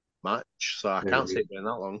Jericho match. So I There'll can't see be, it being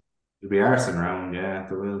that long. there'll be arson around, yeah,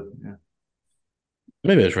 there will. Yeah.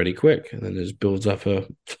 Maybe it's really quick, and then it just builds up a.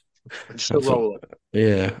 Just a roll up.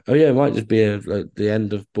 Yeah. Oh yeah, it might just be like the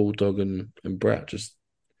end of Bulldog and Brett. Just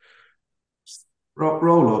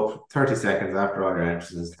Roll up 30 seconds after all your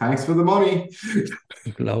entrances. Thanks for the money.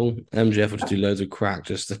 lol. MJF will just do loads of crack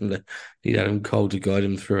just to need Adam Cole to guide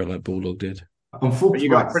him through it like Bulldog did. I'm fucked. Have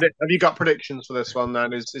you got predictions for this one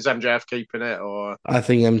then? Is MJF keeping it or I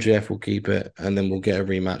think MJF will keep it, and then we'll get a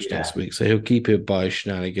rematch Yeah. next week. So he'll keep it by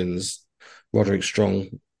shenanigans. Roderick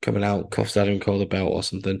Strong coming out, costs Adam Cole the belt or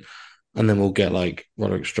something, and then we'll get like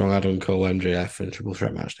Roderick Strong, Adam Cole, MJF in a triple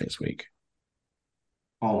threat match next week.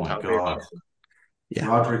 Oh my That'd be God. amazing. Yeah.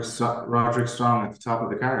 Roderick Strong at the top of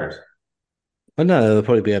the card. I know there'll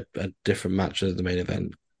probably be a different match at the main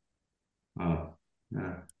event. Oh,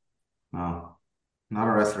 yeah. No, not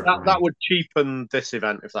a wrestler That for that me. would cheapen this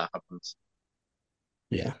event if that happens.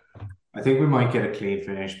 Yeah. I think we might get a clean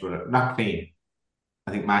finish, but not clean.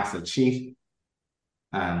 I think Max will cheat.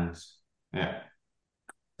 And yeah.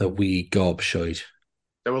 The wee gob shite.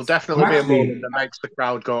 There will definitely be a Actually- moment that makes the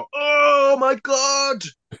crowd go, "Oh my God!"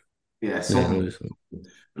 Yeah, something.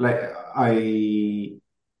 Like I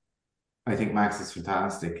think Max is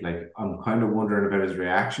fantastic. Like I'm kind of wondering about his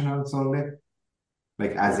reaction on Sunday.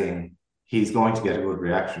 Like as in he's going to get a good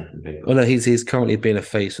reaction from people. Oh no, he's currently being a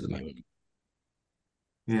face at the moment.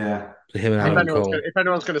 Yeah. So him and If Adam anyone's Cole. gonna, if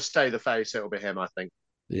anyone's going to stay the face, it'll be him, I think.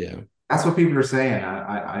 Yeah. That's what people are saying.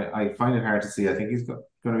 I find it hard to see. I think he's going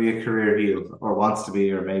to be a career heel, or wants to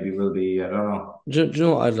be, or maybe will be. I don't know. Do you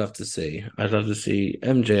know what I'd love to see? I'd love to see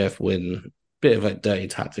MJF win, bit of like dirty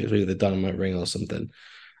tactics, maybe the Dynamite Ring or something,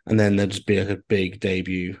 and then there'd just be like a big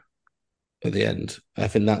debut at the end. I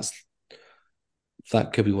think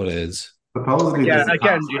that could be what it is. Supposedly, Yeah, there's a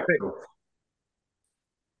again, do you concept think of-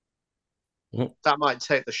 that might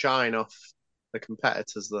take the shine off the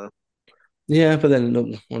competitors, though? Yeah, but then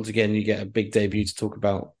look, once again, you get a big debut to talk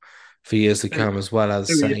about for years to come, as well as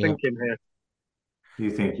Who are you setting up thinking here?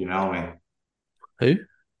 You think you know me? who?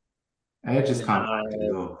 Edge's contract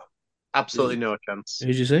is up. Absolutely no chance.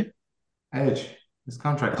 Who'd you say? Edge, his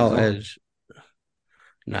contract is Oh, up. Edge.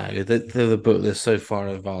 No, they're the book. They're so far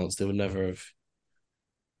in advance. They would never have.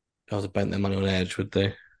 I was bet their money on Edge, would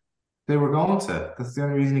they? They were going to. That's the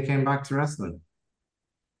only reason he came back to wrestling.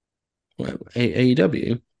 Well,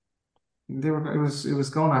 AEW. It was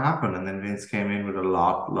going to happen, and then Vince came in with a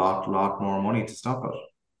lot more money to stop it.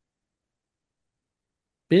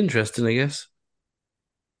 Be interesting, I guess.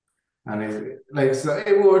 And so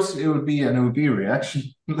it would be a reaction.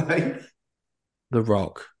 Like The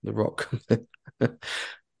Rock.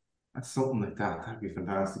 that's something like that. That'd be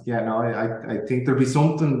fantastic. Yeah, no, I think there'd be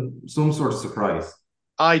some sort of surprise.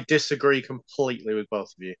 I disagree completely with both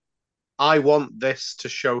of you. I want this to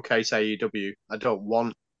showcase AEW. I don't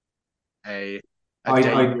want a a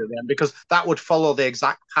debut then, because that would follow the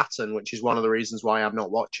exact pattern, which is one of the reasons why I'm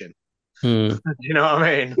not watching. Hmm. Do you know what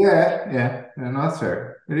I mean? Yeah, no, that's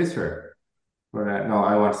fair. It is fair. But no,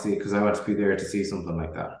 I want to see because I want to be there to see something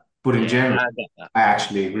like that. But in general, I get that. I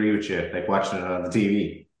actually agree with you, like watching it on the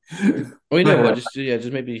TV. Well, you know But, what?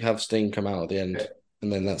 Just maybe have Sting come out at the end,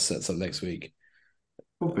 and then that sets up next week.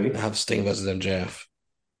 could be, Have Sting versus MJF.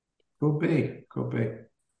 could be.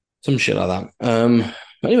 Some shit like that.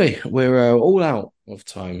 Anyway, we're all out of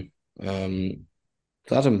time. Adam,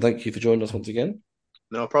 thank you for joining us once again.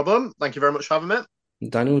 No problem. Thank you very much for having me.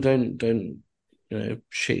 Daniel, don't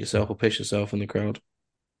shit yourself or piss yourself in the crowd.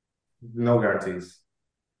 No guarantees.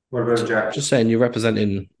 What about Jack? Just saying, you're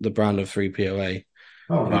representing the brand of 3POA.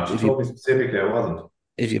 Oh, not. She told me specifically I wasn't.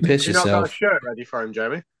 If you piss You not got a yourself, shirt ready for him,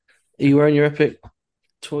 Jamie? are you wearing your Epic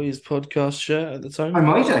Toys podcast shirt at the time? I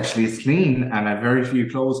might actually. It's clean and I have very few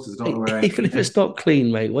clothes because I don't know where I. Even if it's not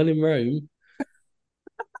clean, mate. When in Rome,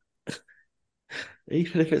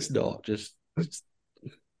 even if it's not, just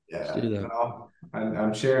Yeah, do that. no.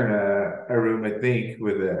 I'm sharing a room, I think,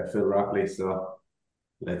 with Phil Rockley. So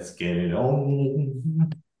let's get it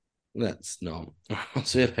on. Let's not. I'll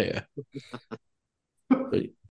see you later.